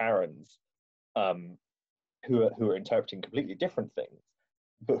drinking Karens, who are interpreting completely different things,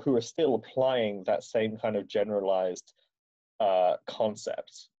 but who are still applying that same kind of generalized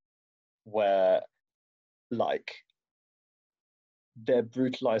concept, where like they're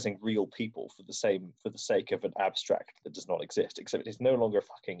brutalizing real people for the sake of an abstract that does not exist, except it's no longer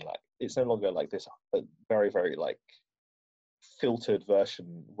like this very, very like filtered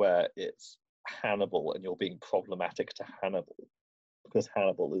version where it's Hannibal and you're being problematic to Hannibal because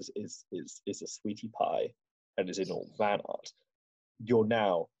Hannibal is a sweetie pie and is in all fan art. You're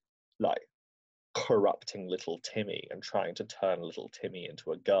now like corrupting little Timmy and trying to turn little Timmy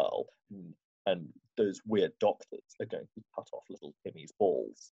into a girl, and those weird doctors are going to cut off little Timmy's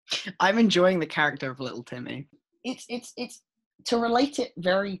balls. I'm enjoying the character of little Timmy. It's to relate it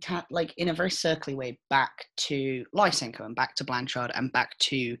very like in a very circly way back to Lysenko and back to Blanchard and back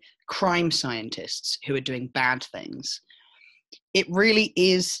to crime scientists who are doing bad things. It really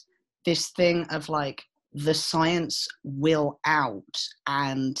is this thing of like the science will out,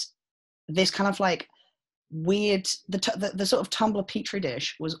 and this kind of like weird the sort of Tumblr petri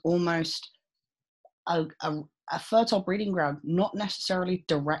dish was almost a fertile breeding ground, not necessarily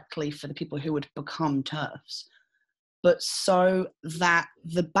directly for the people who would become TERFs, but so that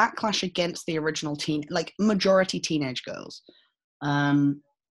the backlash against the original majority teenage girls,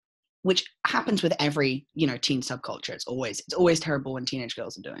 which happens with every, teen subculture. It's always terrible when teenage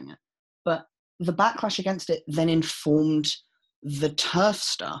girls are doing it. But the backlash against it then informed the TERF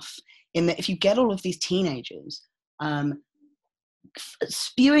stuff, in that if you get all of these teenagers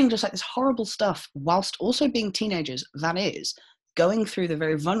spewing just like this horrible stuff whilst also being teenagers, that is, going through the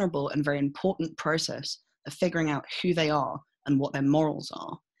very vulnerable and very important process of figuring out who they are and what their morals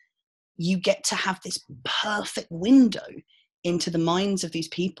are, you get to have this perfect window into the minds of these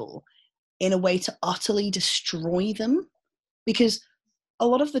people in a way to utterly destroy them. Because a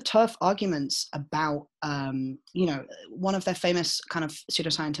lot of the TERF arguments about, one of their famous kind of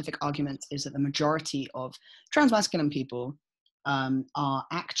pseudoscientific arguments is that the majority of transmasculine people are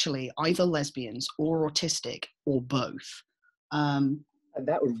actually either lesbians or autistic or both. And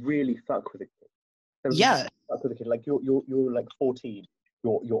that would really fuck with a kid. Yeah. Fuck with a kid. Like you're like 14.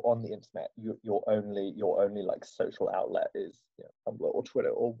 You're on the internet. Your only like social outlet is Tumblr or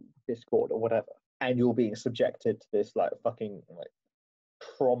Twitter or Discord or whatever, and you're being subjected to this like fucking like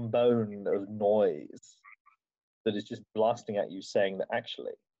trombone of noise that is just blasting at you, saying that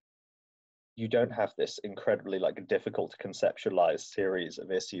actually you don't have this incredibly like difficult to conceptualize series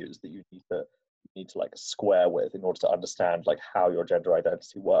of issues that you need to like square with in order to understand like how your gender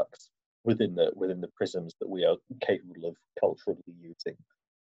identity works within the prisms that we are capable of culturally using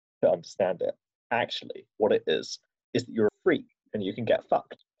to understand it. Actually, what it is that you're a freak and you can get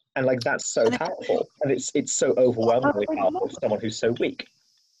fucked. And like that's so powerful, and it's so overwhelmingly powerful for someone who's so weak.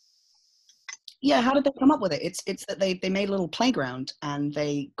 Yeah, how did they come up with it? It's that they made a little playground and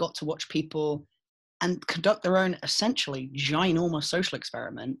they got to watch people and conduct their own essentially ginormous social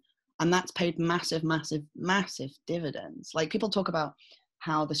experiment, and that's paid massive, massive, massive dividends. Like people talk about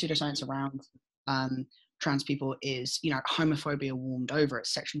how the pseudoscience around trans people is, homophobia warmed over,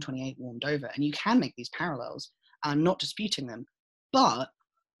 it's Section 28 warmed over, and you can make these parallels. I'm not disputing them, but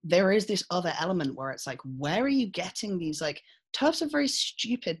there is this other element where it's like, where are you getting these, like, TERFs are very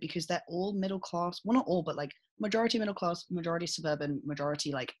stupid because they're all middle class, well not all, but like majority middle class, majority suburban,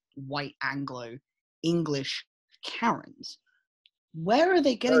 majority like white Anglo English Karens. Where are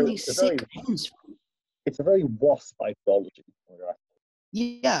they getting these sick pens from? It's a very WASP ideology.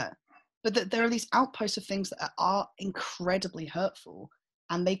 Yeah, but there are these outposts of things that are incredibly hurtful,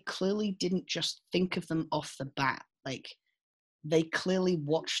 and they clearly didn't just think of them off the bat. Like, they clearly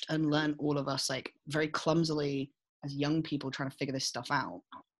watched and learned all of us, like, very clumsily as young people trying to figure this stuff out.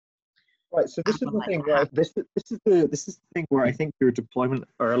 Right. So this is the thing where this is the thing where I think your deployment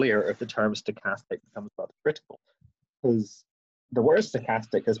earlier of the term stochastic becomes rather critical, because the word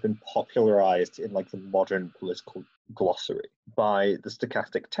stochastic has been popularized in like the modern political glossary by the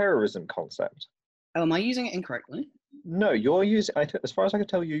stochastic terrorism concept. Oh, am I using it incorrectly? No, you're using. As far as I can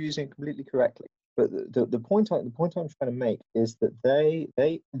tell, you're using it completely correctly. But the point the point I'm trying to make is that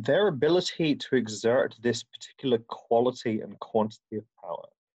their ability to exert this particular quality and quantity of power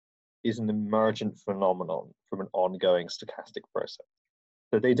is an emergent phenomenon from an ongoing stochastic process.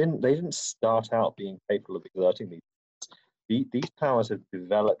 So they didn't start out being capable of exerting these. These powers have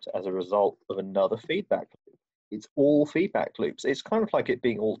developed as a result of another feedback loop. It's all feedback loops. It's kind of like it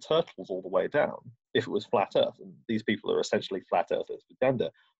being all turtles all the way down. If it was flat Earth, and these people are essentially flat Earthers with gender,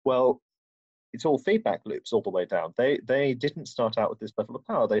 well, it's all feedback loops all the way down. They didn't start out with this level of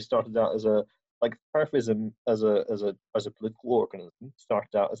power. They started out as a like Trofism as a political organism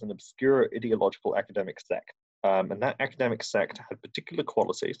started out as an obscure ideological academic sect, and that academic sect had particular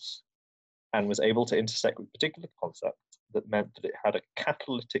qualities and was able to intersect with particular concepts that meant that it had a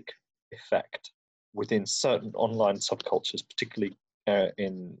catalytic effect within certain online subcultures, particularly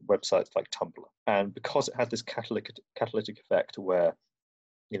in websites like Tumblr. And because it had this catalytic effect where,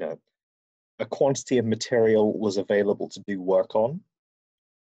 you know, a quantity of material was available to do work on,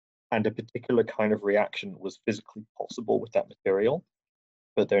 and a particular kind of reaction was physically possible with that material,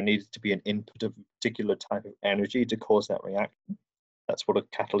 but there needed to be an input of a particular type of energy to cause that reaction. That's what a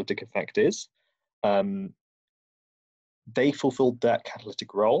catalytic effect is. They fulfilled that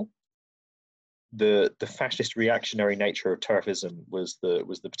catalytic role. The fascist reactionary nature of Trofism was the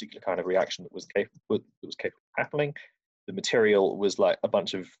particular kind of reaction that was capable of happening. The material was like a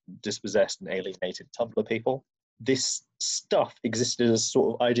bunch of dispossessed and alienated Tumblr people. This stuff existed as a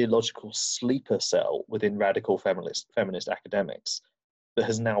sort of ideological sleeper cell within radical feminist academics that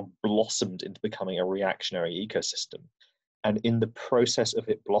has now blossomed into becoming a reactionary ecosystem. And in the process of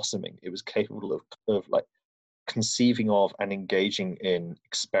it blossoming, it was capable of like conceiving of and engaging in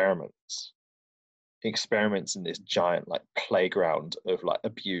experiments in this giant like playground of like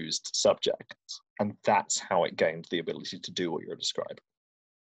abused subjects, and that's how it gained the ability to do what you're describing.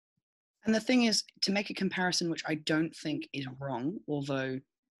 And the thing is, to make a comparison, which I don't think is wrong, although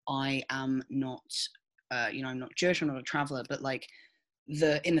I am not, I'm not Jewish, I'm not a traveler, but like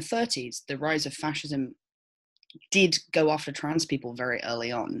in the 30s, the rise of fascism did go after trans people very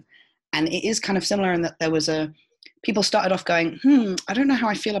early on, and it is kind of similar in that there was people started off going, I don't know how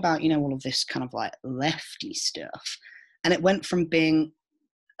I feel about, all of this kind of like lefty stuff. And it went from being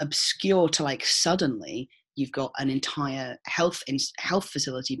obscure to like suddenly you've got an entire health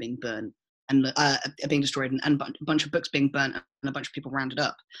facility being burnt and being destroyed and a bunch of books being burnt and a bunch of people rounded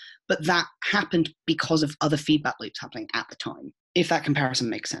up. But that happened because of other feedback loops happening at the time, if that comparison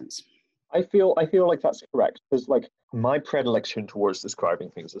makes sense. I feel like that's correct, because like my predilection towards describing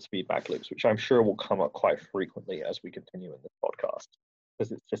things as feedback loops, which I'm sure will come up quite frequently as we continue in this podcast,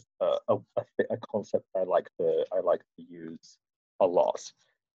 because it's just a concept I like to use a lot.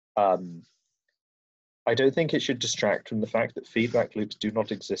 I don't think it should distract from the fact that feedback loops do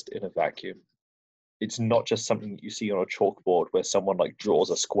not exist in a vacuum. It's not just something that you see on a chalkboard where someone like draws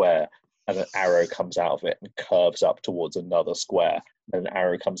a square and an arrow comes out of it and curves up towards another square, and an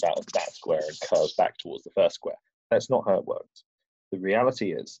arrow comes out of that square and curves back towards the first square. That's not how it works. The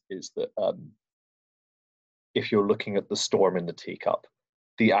reality is that if you're looking at the storm in the teacup,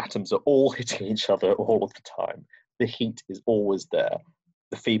 the atoms are all hitting each other all of the time. The heat is always there.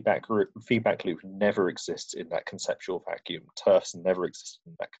 The feedback loop never exists in that conceptual vacuum. TERFs never exist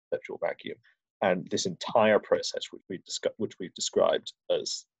in that conceptual vacuum. And this entire process, which we've described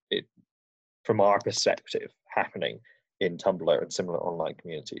as it, from our perspective, happening in Tumblr and similar online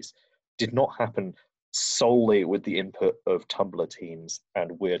communities, did not happen solely with the input of Tumblr teens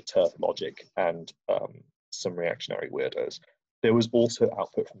and weird TERF logic and some reactionary weirdos. There was also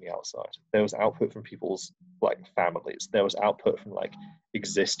output from the outside. There was output from people's like families. There was output from like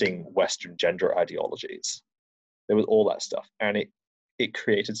existing Western gender ideologies. There was all that stuff, and it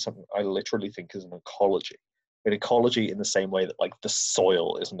created something I literally think is an ecology. An ecology in the same way that like the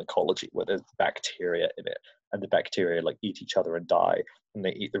soil is an ecology where there's bacteria in it, and the bacteria like eat each other and die, and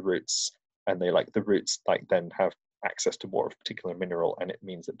they eat the roots, and they like the roots like then have access to more of a particular mineral, and it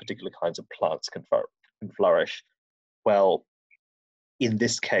means that particular kinds of plants can flourish. Well, in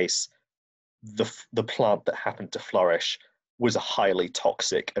this case, the plant that happened to flourish was a highly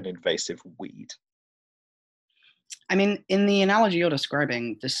toxic and invasive weed. I mean, in the analogy you're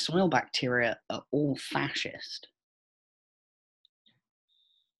describing, the soil bacteria are all fascist.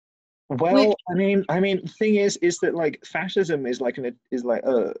 Well, I mean, the thing is that like fascism is like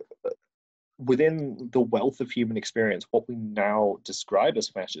within the wealth of human experience, what we now describe as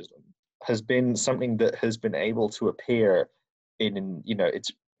fascism has been something that has been able to appear in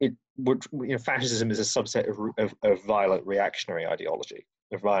fascism is a subset of violent reactionary ideology,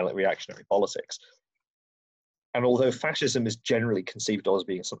 of violent reactionary politics. And although fascism is generally conceived of as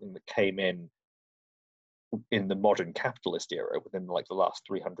being something that came in the modern capitalist era within like the last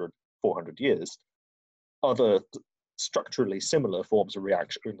 300, 400 years, other structurally similar forms of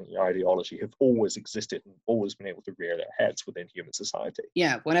reactionary ideology have always existed and always been able to rear their heads within human society.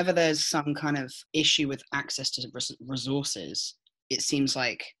 Yeah, whenever there's some kind of issue with access to resources, it seems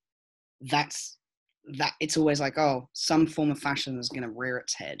like that it's always like, oh, some form of fascism is going to rear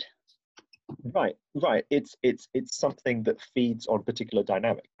its head. Right. It's something that feeds on particular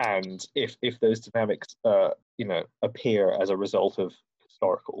dynamic, and if those dynamics, appear as a result of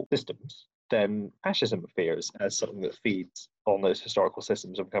historical systems, then fascism appears as something that feeds on those historical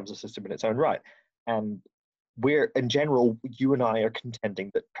systems and becomes a system in its own right. And we're, in general, you and I are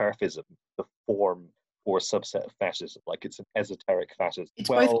contending that perfism, the form or subset of fascism, like it's an esoteric fascism. It's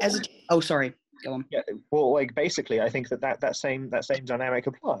both oh, sorry, go on. Yeah, well, like basically, I think that same dynamic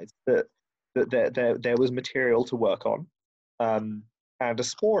applies. That there was material to work on, and a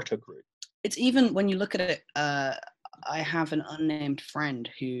spore took root. It's even when you look at it. I have an unnamed friend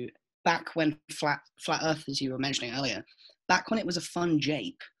who, back when flat Earth, as you were mentioning earlier, back when it was a fun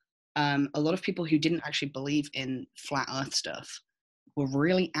jape, a lot of people who didn't actually believe in flat Earth stuff were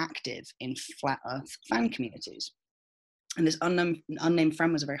really active in flat Earth fan communities. And this unnamed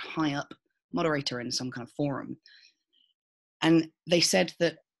friend was a very high up moderator in some kind of forum. And they said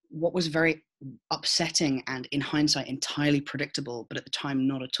that what was very upsetting and, in hindsight, entirely predictable, but at the time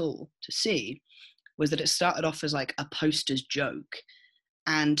not at all to see, was that it started off as like a poster's joke.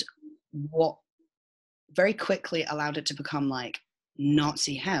 And what very quickly allowed it to become like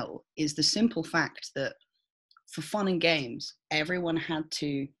Nazi hell is the simple fact that for fun and games, everyone had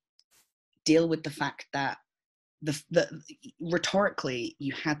to deal with the fact that rhetorically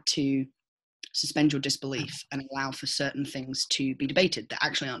you had to suspend your disbelief and allow for certain things to be debated that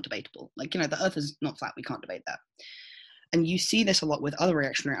actually aren't debatable. Like, the earth is not flat, we can't debate that. And you see this a lot with other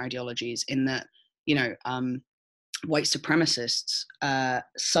reactionary ideologies in that, white supremacists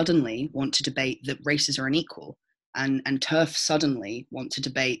suddenly want to debate that races are unequal, and TERF suddenly want to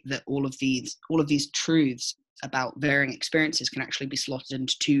debate that all of these truths about varying experiences can actually be slotted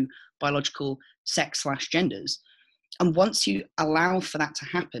into two biological sex/genders. And once you allow for that to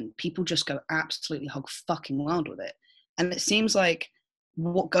happen, people just go absolutely hog fucking wild with it. And it seems like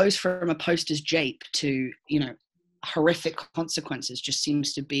what goes from a poster's jape to, horrific consequences just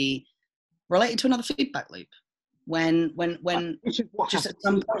seems to be related to another feedback loop. Which is what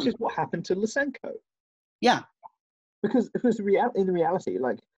happened to Lysenko. Yeah. Because in reality,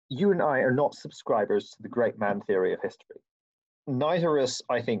 like, you and I are not subscribers to the great man theory of history. Neither of us,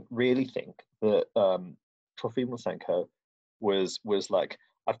 I think, really think that Trofim Lysenko was like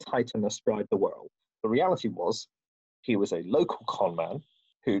a titan astride the world. The reality was he was a local con man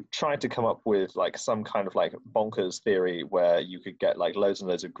who tried to come up with like some kind of like bonkers theory where you could get like loads and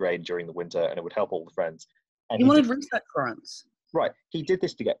loads of grain during the winter and it would help all the friends. And he wanted research grants. Right. He did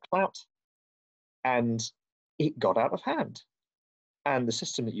this to get clout, and it got out of hand. And the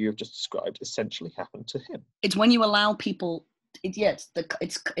system that you have just described essentially happened to him. It's when you allow people,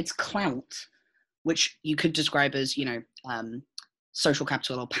 it's clout, which you could describe as, social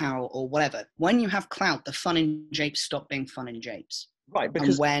capital or power or whatever. When you have clout, the fun in japes stop being fun in japes. Right,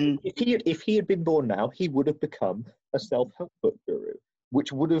 because if he had been born now, he would have become a self-help book guru,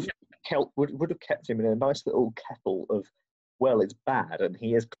 which would have kept him in a nice little kettle of, well, it's bad and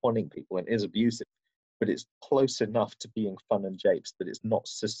he is conning people and is abusive, but it's close enough to being fun and japes that it's not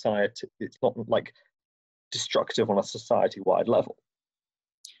like destructive on a society-wide level.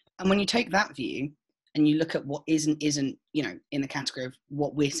 And when you take that view and you look at what isn't, in the category of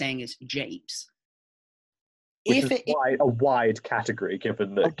what we're saying is japes, which is a wide category,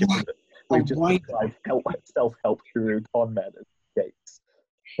 given that we've just described self-help guru con men as japes.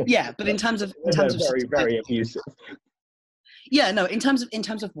 Yeah, but in terms of very, very abusive. Yeah, no, in terms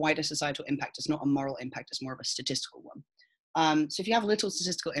of wider societal impact, it's not a moral impact, it's more of a statistical one. So if you have little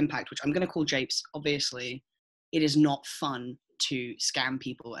statistical impact, which I'm going to call japes, obviously it is not fun to scam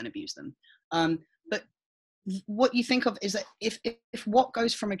people and abuse them. But what you think of is that if what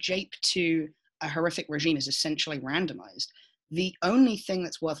goes from a jape to a horrific regime is essentially randomized, the only thing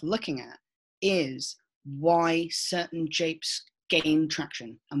that's worth looking at is why certain japes gain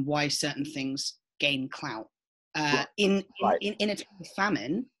traction and why certain things gain clout. In a time of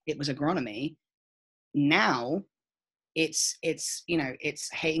famine, it was agronomy. Now it's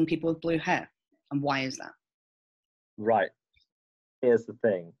hating people with blue hair. And why is that? Right. Here's the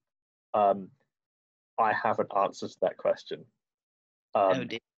thing. I have an answer to that question. Oh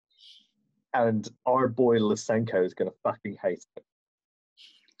dear. And our boy Lysenko is going to fucking hate it.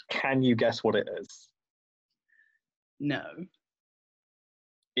 Can you guess what it is? No.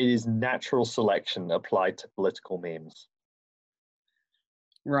 It is natural selection applied to political memes.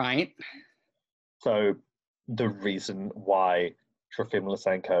 Right. So the reason why Trofim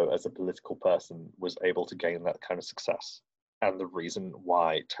Lysenko as a political person was able to gain that kind of success, and the reason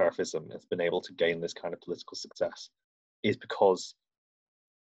why turfism has been able to gain this kind of political success, is because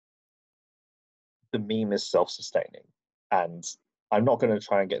the meme is self-sustaining. And I'm not going to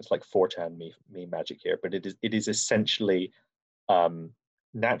try and get into like 4chan meme magic here, but it is essentially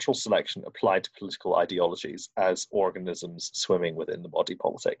natural selection applied to political ideologies as organisms swimming within the body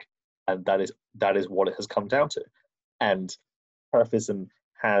politic. And that is what it has come down to. And turfism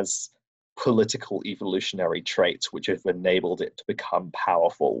has political evolutionary traits which have enabled it to become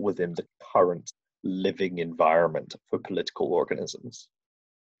powerful within the current living environment for political organisms.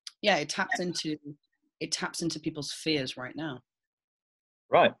 Yeah, it taps into people's fears right now.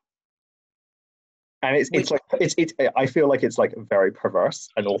 Right. And it's I feel like it's like very perverse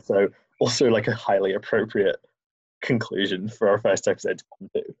and also like a highly appropriate conclusion for our first episode to come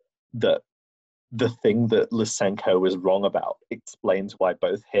to, that the thing that Lysenko was wrong about explains why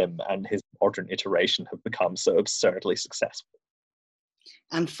both him and his modern iteration have become so absurdly successful.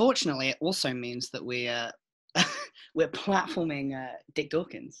 Unfortunately, it also means that we're platforming Dick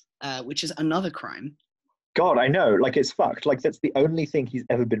Dawkins, which is another crime. God, I know, like it's fucked. Like that's the only thing he's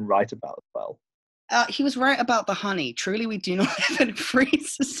ever been right about as well. He was right about the honey. Truly, we do not live in a free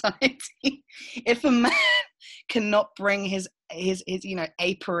society. If a man cannot bring his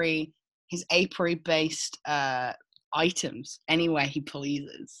apiary based items anywhere he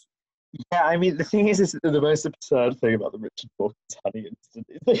pleases. Yeah, I mean the thing is the most absurd thing about the Richard Dawkins honey incident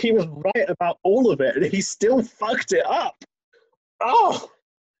is that he was right about all of it and he still fucked it up. Oh.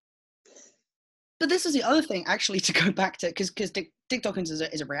 But this is the other thing, actually, to go back to, because Dick Dawkins is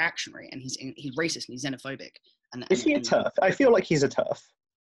a reactionary, and he's racist and he's xenophobic. Is he a TERF? I feel like he's a TERF.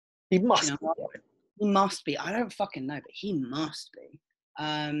 He must be. He must be. I don't fucking know, but he must be.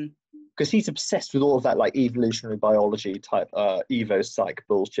 Because he's obsessed with all of that like evolutionary biology type evo psych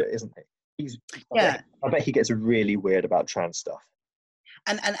bullshit, isn't he? I bet he gets really weird about trans stuff.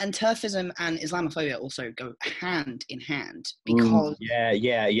 And turfism and Islamophobia also go hand in hand, because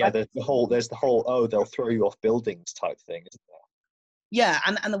there's the whole oh, they'll throw you off buildings type thing, isn't there? Yeah,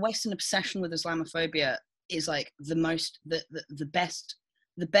 and the Western obsession with Islamophobia is like the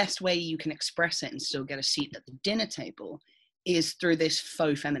best way you can express it and still get a seat at the dinner table is through this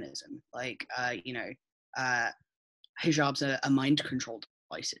faux feminism, like hijabs are mind control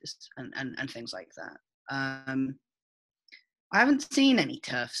devices and things like that. I haven't seen any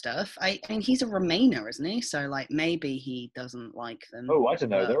TERF stuff. I mean, he's a Remainer, isn't he? So, like, maybe he doesn't like them. Oh, I don't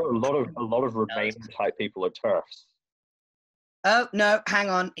know. There are a lot of Remain type people are TERFs. Oh no, hang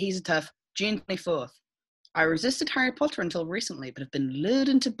on. He's a TERF. June 24th. I resisted Harry Potter until recently, but have been lured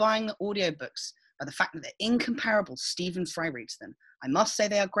into buying the audiobooks by the fact that the incomparable Stephen Fry reads them. I must say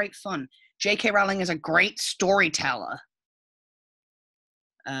they are great fun. J.K. Rowling is a great storyteller.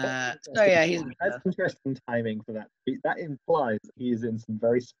 He's that's interesting timing for that. That implies he is in some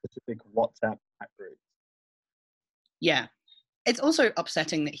very specific WhatsApp chat groups. Yeah. It's also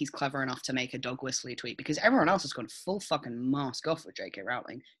upsetting that he's clever enough to make a dog whistly tweet, because everyone else has gone full fucking mask off with J.K.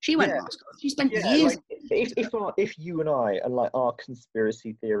 Rowling. She went mask off. She spent years. Like, if you and I and like our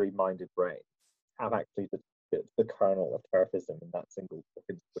conspiracy theory minded brain have actually the kernel of turfism in that single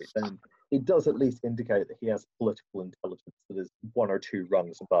fucking tweet, then it does at least indicate that he has political intelligence that is one or two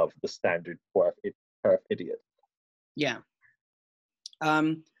rungs above the standard turf idiot. Yeah.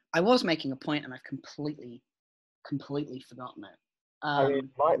 I was making a point and I've completely forgotten it. I mean,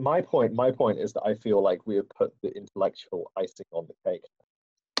 my point is that I feel like we have put the intellectual icing on the cake.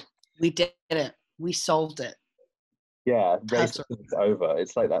 We did it. We solved it. Yeah, racism is over.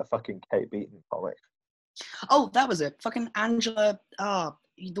 It's like that fucking Kate Beaton comic. Oh, that was it. Fucking Angela,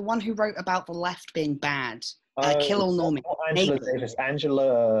 the one who wrote about the left being bad. Kill all normies. Angela Davis.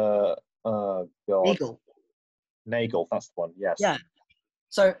 Angela, God. Nagel, that's the one, yes. Yeah.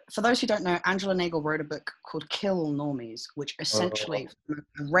 So, for those who don't know, Angela Nagel wrote a book called Kill All Normies, which essentially, from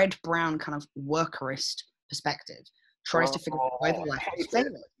a red-brown kind of workerist perspective, tries to figure out why the left is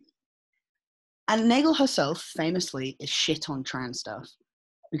failing. And Nagel herself, famously, is shit on trans stuff,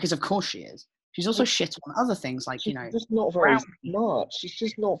 because of course she is. She's also shit on other things, like, she's just not very smart. She's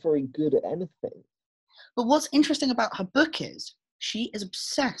just not very good at anything. But what's interesting about her book is she is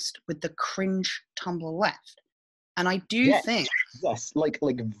obsessed with the cringe Tumblr left. And I do think... Yes, like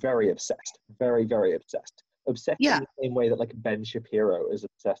very obsessed. Very, very obsessed. Obsessed in the same way that like Ben Shapiro is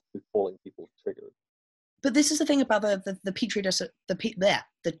obsessed with calling people triggered. But this is the thing about the petri dish,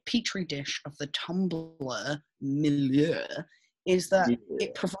 the petri dish of the Tumblr milieu, is that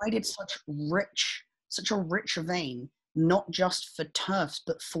it provided such a rich vein, not just for TERFs,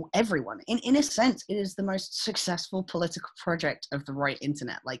 but for everyone. In a sense, it is the most successful political project of the right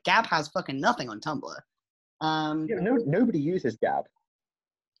internet. Like, Gab has fucking nothing on Tumblr. Nobody uses Gab.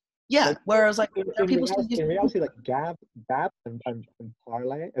 Yeah, like, whereas like in people reality, like Gab and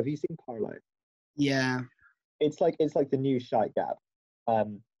Parlay. Have you seen Parlay? Yeah. It's like the new shite Gab.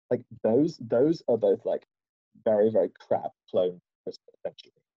 Like those are both like very, very crap clone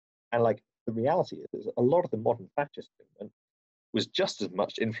essentially. And like the reality is a lot of the modern fascist movement was just as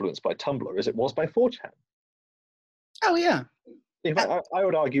much influenced by Tumblr as it was by 4chan. Oh yeah. In fact, I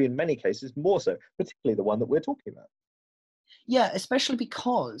would argue in many cases more so, particularly the one that we're talking about. Yeah, especially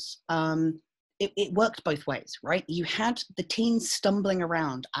because it worked both ways, right? You had the teens stumbling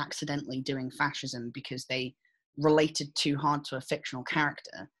around accidentally doing fascism because they related too hard to a fictional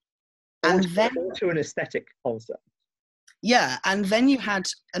character. Or to an aesthetic concept. Yeah, and then you had,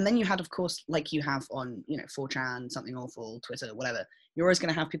 of course, like you have on, 4chan, Something Awful, Twitter, whatever. You're always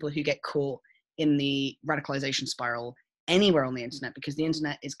going to have people who get caught in the radicalization spiral anywhere on the internet because the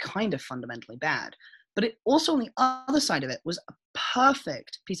internet is kind of fundamentally bad. But it also, on the other side of it, was a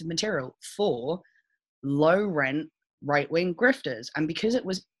perfect piece of material for low-rent right-wing grifters. And because it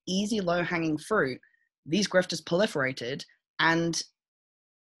was easy, low-hanging fruit, these grifters proliferated, and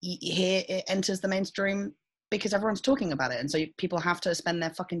here it enters the mainstream because everyone's talking about it. And so people have to spend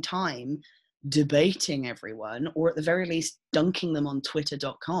their fucking time debating everyone, or at the very least dunking them on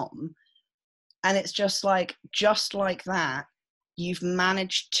twitter.com. And it's just like that, you've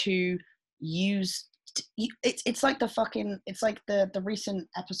managed to use it's like the recent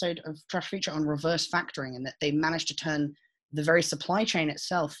episode of Trash Feature on reverse factoring, and that they managed to turn the very supply chain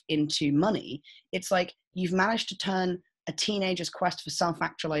itself into money. It's like you've managed to turn a teenager's quest for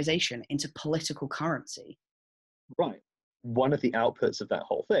self-actualization into political currency. Right. One of the outputs of that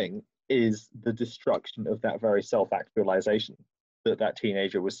whole thing is the destruction of that very self-actualization that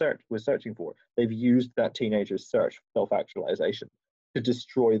teenager was searching for. They've used that teenager's search for self-actualization to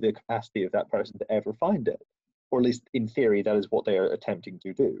destroy the capacity of that person to ever find it. Or at least in theory, that is what they are attempting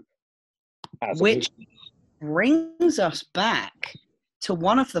to do. Which brings us back to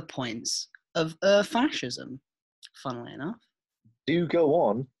one of the points of Ur-Fascism, funnily enough. Do go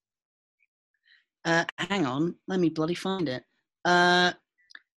on. Hang on, let me bloody find it. I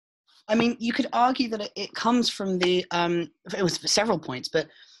mean, you could argue that it comes from the, it was several points, but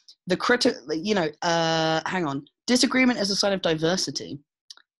the hang on. Disagreement is a sign of diversity.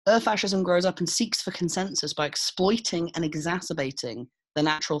 Ur-Fascism grows up and seeks for consensus by exploiting and exacerbating the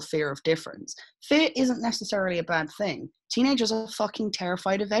natural fear of difference. Fear isn't necessarily a bad thing. Teenagers are fucking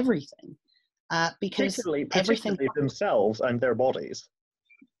terrified of everything. Because particularly themselves and their bodies.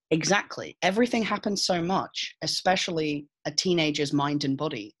 Exactly. Everything happens so much, especially a teenager's mind and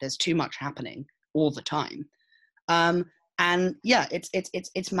body. There's too much happening all the time. And yeah,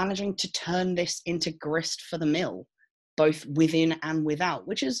 it's managing to turn this into grist for the mill, both within and without,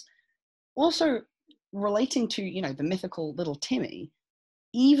 which is also relating to, the mythical little Timmy,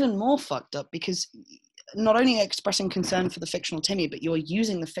 even more fucked up, because not only expressing concern for the fictional Timmy, but you're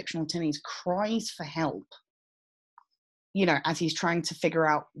using the fictional Timmy's cries for help, as he's trying to figure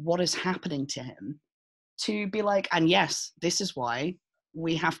out what is happening to him, to be like, and yes, this is why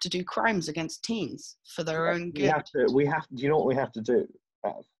we have to do crimes against teens for their own good. We have to, do you know what we have to do,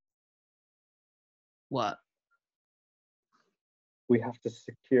 Bev? What? We have to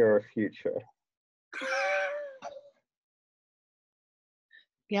secure a future.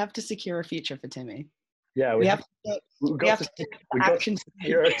 We have to secure a future for Timmy. Yeah, we have to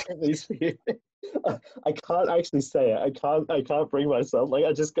secure Timmy's future. I can't actually say it. I can't bring myself. Like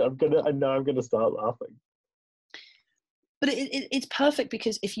I know I'm gonna start laughing. But it's perfect,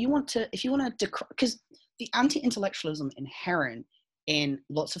 because if you want to, because the anti-intellectualism inherent in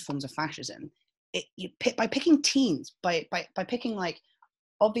lots of forms of fascism, by picking teens, by picking, like,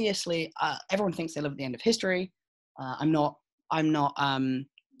 obviously everyone thinks they live at the end of history. I'm not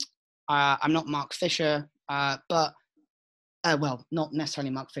Mark Fisher, but well, not necessarily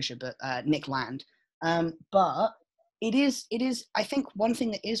Mark Fisher, but Nick Land. But it is, I think, one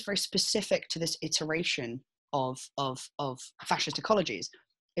thing that is very specific to this iteration of fascist ecologies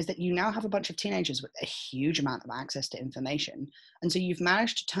is that you now have a bunch of teenagers with a huge amount of access to information. And so you've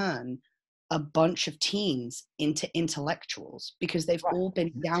managed to turn a bunch of teens into intellectuals because they've all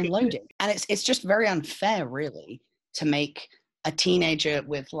been downloading. And it's just very unfair, really, to make a teenager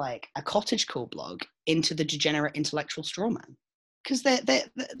with, like, a cottagecore blog into the degenerate intellectual strawman, because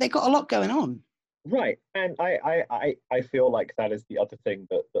they got a lot going on. Right, and I feel like that is the other thing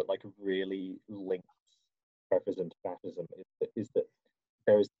that like really links Trofism to fascism is that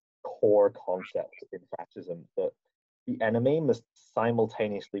there is core concept in fascism that the enemy must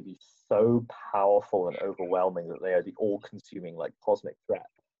simultaneously be so powerful and overwhelming that they are the all-consuming like cosmic threat,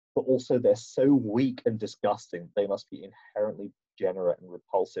 but also they're so weak and disgusting they must be inherently degenerate and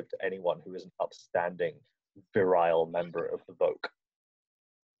repulsive to anyone who is an upstanding, virile member of the Vogue,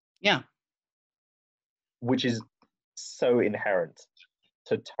 Yeah. which is so inherent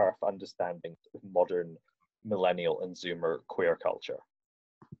to turf understandings of modern millennial and Zoomer queer culture.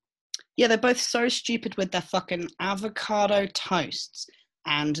 Yeah, they're both so stupid with their fucking avocado toasts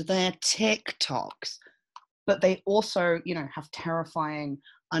and their TikToks, but they also, you know, have terrifying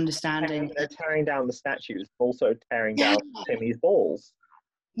understanding. They're tearing down the statues, also tearing Yeah, down Timmy's balls.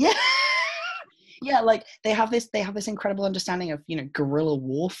 yeah, yeah. Like they have this incredible understanding of, you know, guerrilla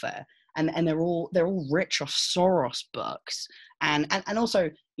warfare, and they're all rich off Soros books, and also,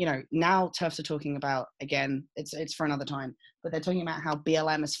 you know, now TERFs are talking about, again, it's for another time, but they're talking about how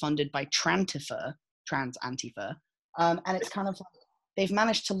BLM is funded by trans Antifa, and it's kind of like they've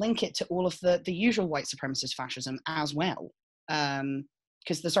managed to link it to all of the usual white supremacist fascism as well,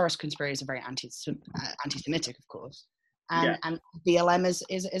 because the Soros conspiracy is very anti-Semitic, of course, Yeah, and BLM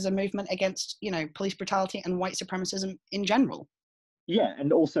is a movement against, you know, police brutality and white supremacism in general. yeah,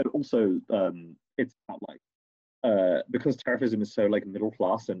 and also it's about like because terrorism is so like middle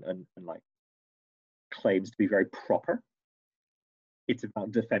class and like claims to be very proper. It's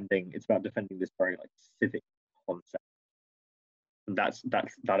about defending this very like civic concept, and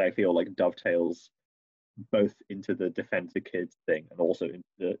that I feel like dovetails both into the defend the kids thing and also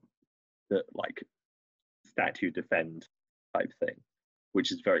into the like statue defend type thing,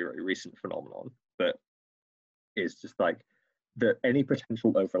 which is very very recent phenomenon, but is just like the any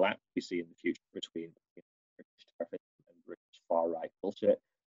potential overlap we see in the future between British terrorism and British far right bullshit.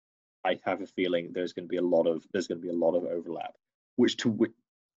 I have a feeling there's going to be a lot of overlap, which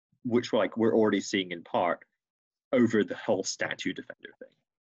like we're already seeing in part over the whole statue defender thing.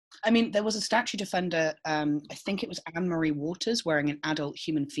 I mean, there was a statue defender, I think it was Anne Marie Waters, wearing an adult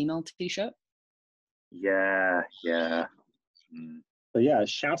human female t-shirt. Yeah, yeah. So yeah,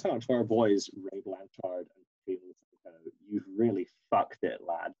 shout out to our boys Ray Blanchard and Trofim Lysenko. You've really fucked it,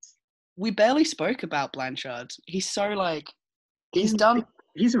 lads. We barely spoke about Blanchard. He's so like, he's He's done.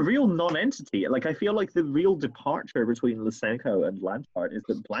 he's a real non-entity. Like I feel like the real departure between Lysenko and Blanchard is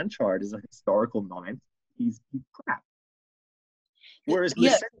that Blanchard is a historical non-entity. He's crap. Whereas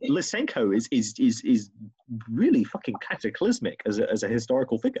Yeah, Lysenko is really fucking cataclysmic as a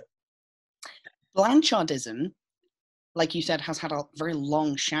historical figure. Blanchardism, like you said, has had a very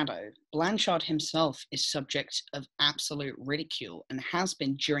long shadow. Blanchard himself is subject of absolute ridicule and has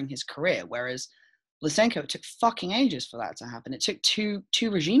been during his career, whereas Lysenko, it took fucking ages for that to happen. It took two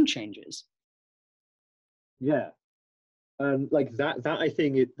regime changes. Yeah, like that I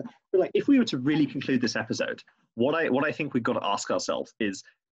think it, like if we were to really conclude this episode, what I think we've got to ask ourselves is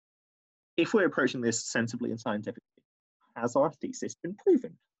if we're approaching this sensibly and scientifically, has our thesis been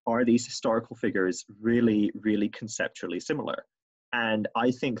proven? Are these historical figures really, really conceptually similar? And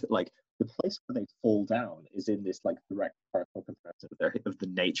I think that like the place where they fall down is in this like direct personal comparison of the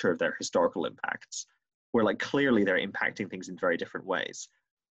nature of their historical impacts, where like clearly they're impacting things in very different ways.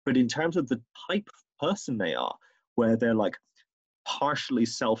 But in terms of the type of person they are, where they're like partially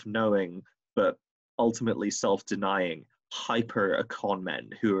self-knowing but ultimately self-denying hyper con men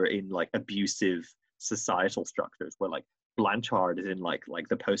who are in like abusive societal structures, where like Blanchard is in like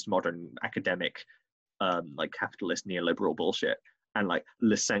the postmodern academic like capitalist neoliberal bullshit, and like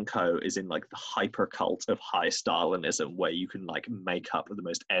Lysenko is in like the hyper cult of high Stalinism, where you can like make up the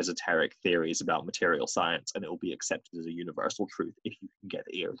most esoteric theories about material science and it will be accepted as a universal truth if you can get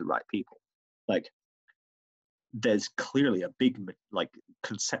the ear of the right people. Like there's clearly a big like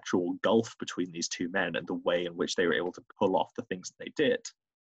conceptual gulf between these two men and the way in which they were able to pull off the things that they did.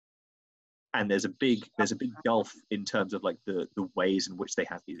 And there's a big gulf in terms of like the ways in which they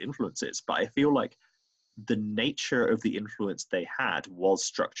have these influences. But I feel like the nature of the influence they had was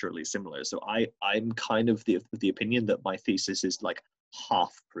structurally similar. So I'm kind of the opinion that my thesis is like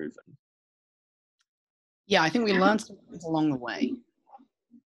half proven. Yeah, I think we learned some things along the way.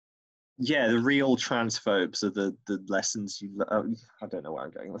 Yeah, the real transphobes are the lessons you. I don't know where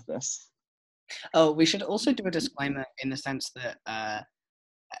I'm going with this. Oh, we should also do a disclaimer in the sense that,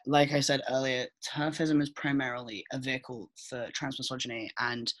 like I said earlier, TERFism is primarily a vehicle for transmisogyny,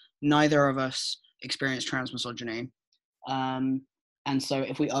 and neither of us experience transmisogyny. And so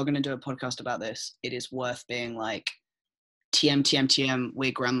if we are going to do a podcast about this, it is worth being like TM,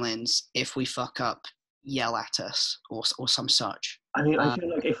 we're gremlins. If we fuck up, yell at us or some such. I mean, I feel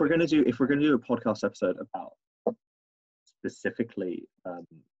like if we're gonna do a podcast episode about specifically,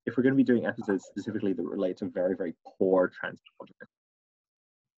 if we're gonna be doing episodes specifically that relate to very, very poor trans people,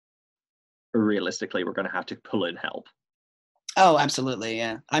 realistically, we're gonna have to pull in help. Oh, absolutely,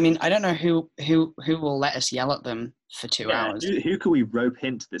 yeah. I mean, I don't know who will let us yell at them for 2 hours. Who can we rope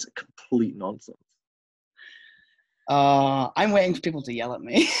into this complete nonsense? I'm waiting for people to yell at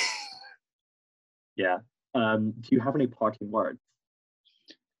me. Yeah. Do you have any parting words?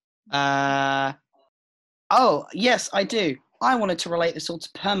 Oh, yes, I do. I wanted to relate this all to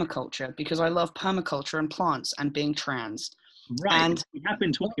permaculture because I love permaculture and plants and being trans. Right. And we have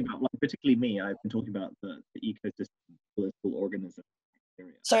been talking about, like, particularly me, I've been talking about the ecosystem, political organism.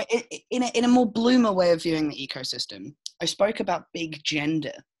 So in a more bloomer way of viewing the ecosystem, I spoke about big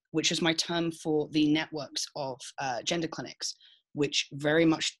gender, which is my term for the networks of gender clinics, which very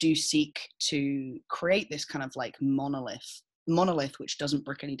much do seek to create this kind of like monolith which doesn't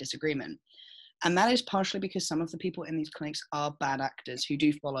brook any disagreement. And that is partially because some of the people in these clinics are bad actors who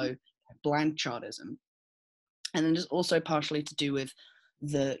do follow Blanchardism. And then there's also partially to do with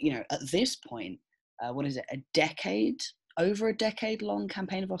the, at this point, over a decade long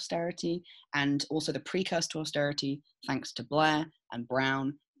campaign of austerity, and also the precursor to austerity, thanks to Blair and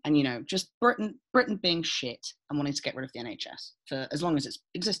Brown, and, just Britain being shit and wanting to get rid of the NHS for as long as it's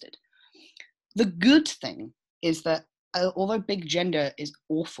existed. The good thing is that although big gender is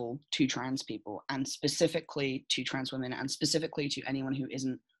awful to trans people, and specifically to trans women, and specifically to anyone who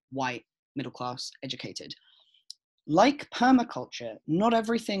isn't white, middle class, educated, like permaculture, not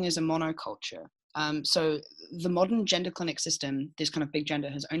everything is a monoculture. So the modern gender clinic system, this kind of big gender,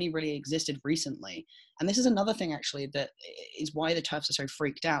 has only really existed recently. And this is another thing, actually, that is why the TERFs are so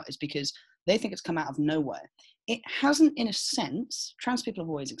freaked out, is because they think it's come out of nowhere. It hasn't, in a sense. Trans people have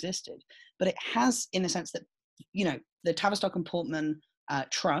always existed, but it has, in the sense that, the Tavistock and Portman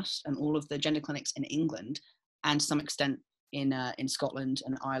Trust and all of the gender clinics in England, and to some extent in Scotland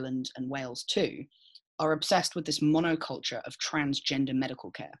and Ireland and Wales too, are obsessed with this monoculture of transgender medical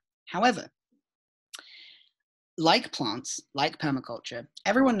care. However, like plants, like permaculture,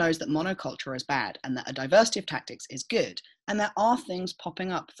 everyone knows that monoculture is bad and that a diversity of tactics is good, and there are things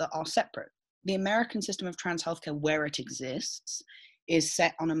popping up that are separate. The American system of trans healthcare, where it exists, is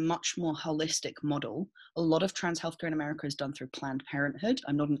set on a much more holistic model. A lot of trans healthcare in America is done through Planned Parenthood.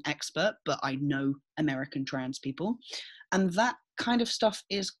 I'm not an expert, but I know American trans people. And that kind of stuff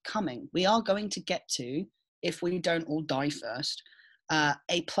is coming. We are going to get to, if we don't all die first,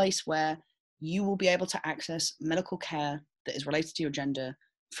 a place where you will be able to access medical care that is related to your gender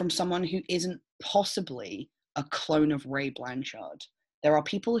from someone who isn't possibly a clone of Ray Blanchard. There are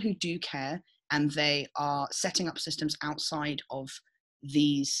people who do care, and they are setting up systems outside of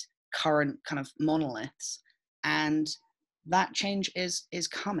these current kind of monoliths, and that change is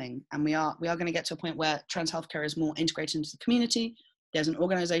coming, and we are going to get to a point where trans healthcare is more integrated into the community. There's an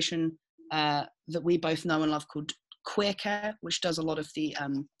organization that we both know and love called Queer Care, which does a lot of the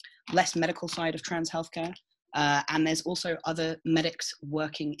less medical side of trans healthcare, and there's also other medics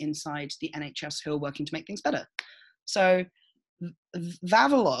working inside the NHS who are working to make things better. So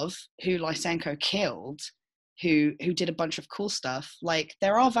Vavilov, who Lysenko killed, who did a bunch of cool stuff, like,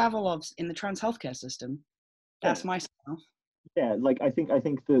 there are Vavilovs in the trans healthcare system. That's my style. Yeah, like, I think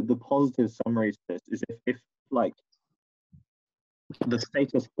the positive summary to this is if like the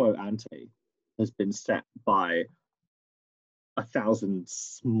status quo ante has been set by 1,000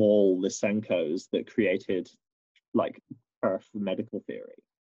 small Lysenkos that created like perf medical theory,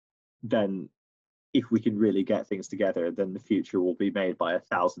 then if we can really get things together, then the future will be made by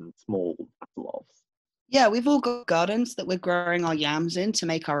 1,000 small Vavilovs. Yeah, we've all got gardens that we're growing our yams in to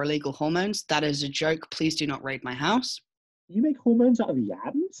make our illegal hormones. That is a joke. Please do not raid my house. You make hormones out of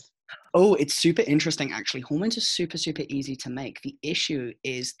yams? Oh, it's super interesting, actually. Hormones are super, super easy to make. The issue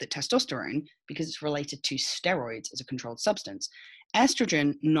is that testosterone, because it's related to steroids as a controlled substance.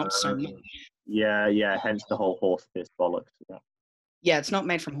 Estrogen, not so much. Yeah, hence the whole horse piss bollocks. Yeah, it's not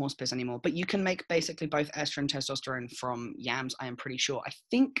made from horse piss anymore, but you can make basically both estrogen and testosterone from yams, I am pretty sure. I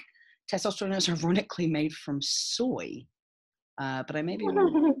think testosterone is ironically made from soy, but I may be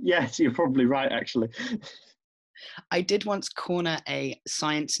wrong. Yes, you're probably right, actually. I did once corner a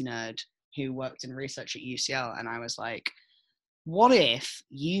science nerd who worked in research at UCL, and I was like, what if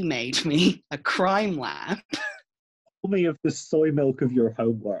you made me a crime lab? Tell me of the soy milk of your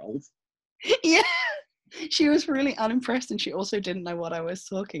home world. Yeah, she was really unimpressed, and she also didn't know what I was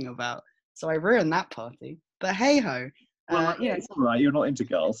talking about. So I ruined that party. But hey ho. Well, it's all right. You're not into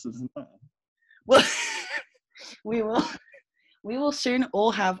girls, so it doesn't matter. Well, we will. We will soon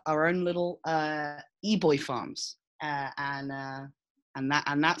all have our own little e-boy farms, and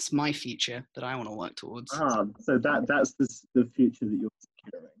that's my future that I want to work towards. So that's the future that you're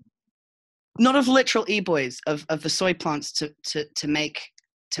securing. Not of literal e-boys, of the soy plants to make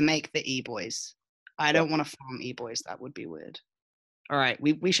the e-boys. I don't want to farm e-boys. That would be weird. All right,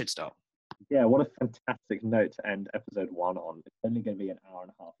 we should stop. Yeah, what a fantastic note to end episode 1 on. It's only going to be an hour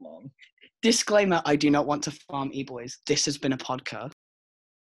and a half long. Disclaimer, I do not want to farm e-boys. This has been a podcast.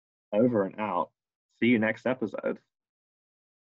 Over and out. See you next episode.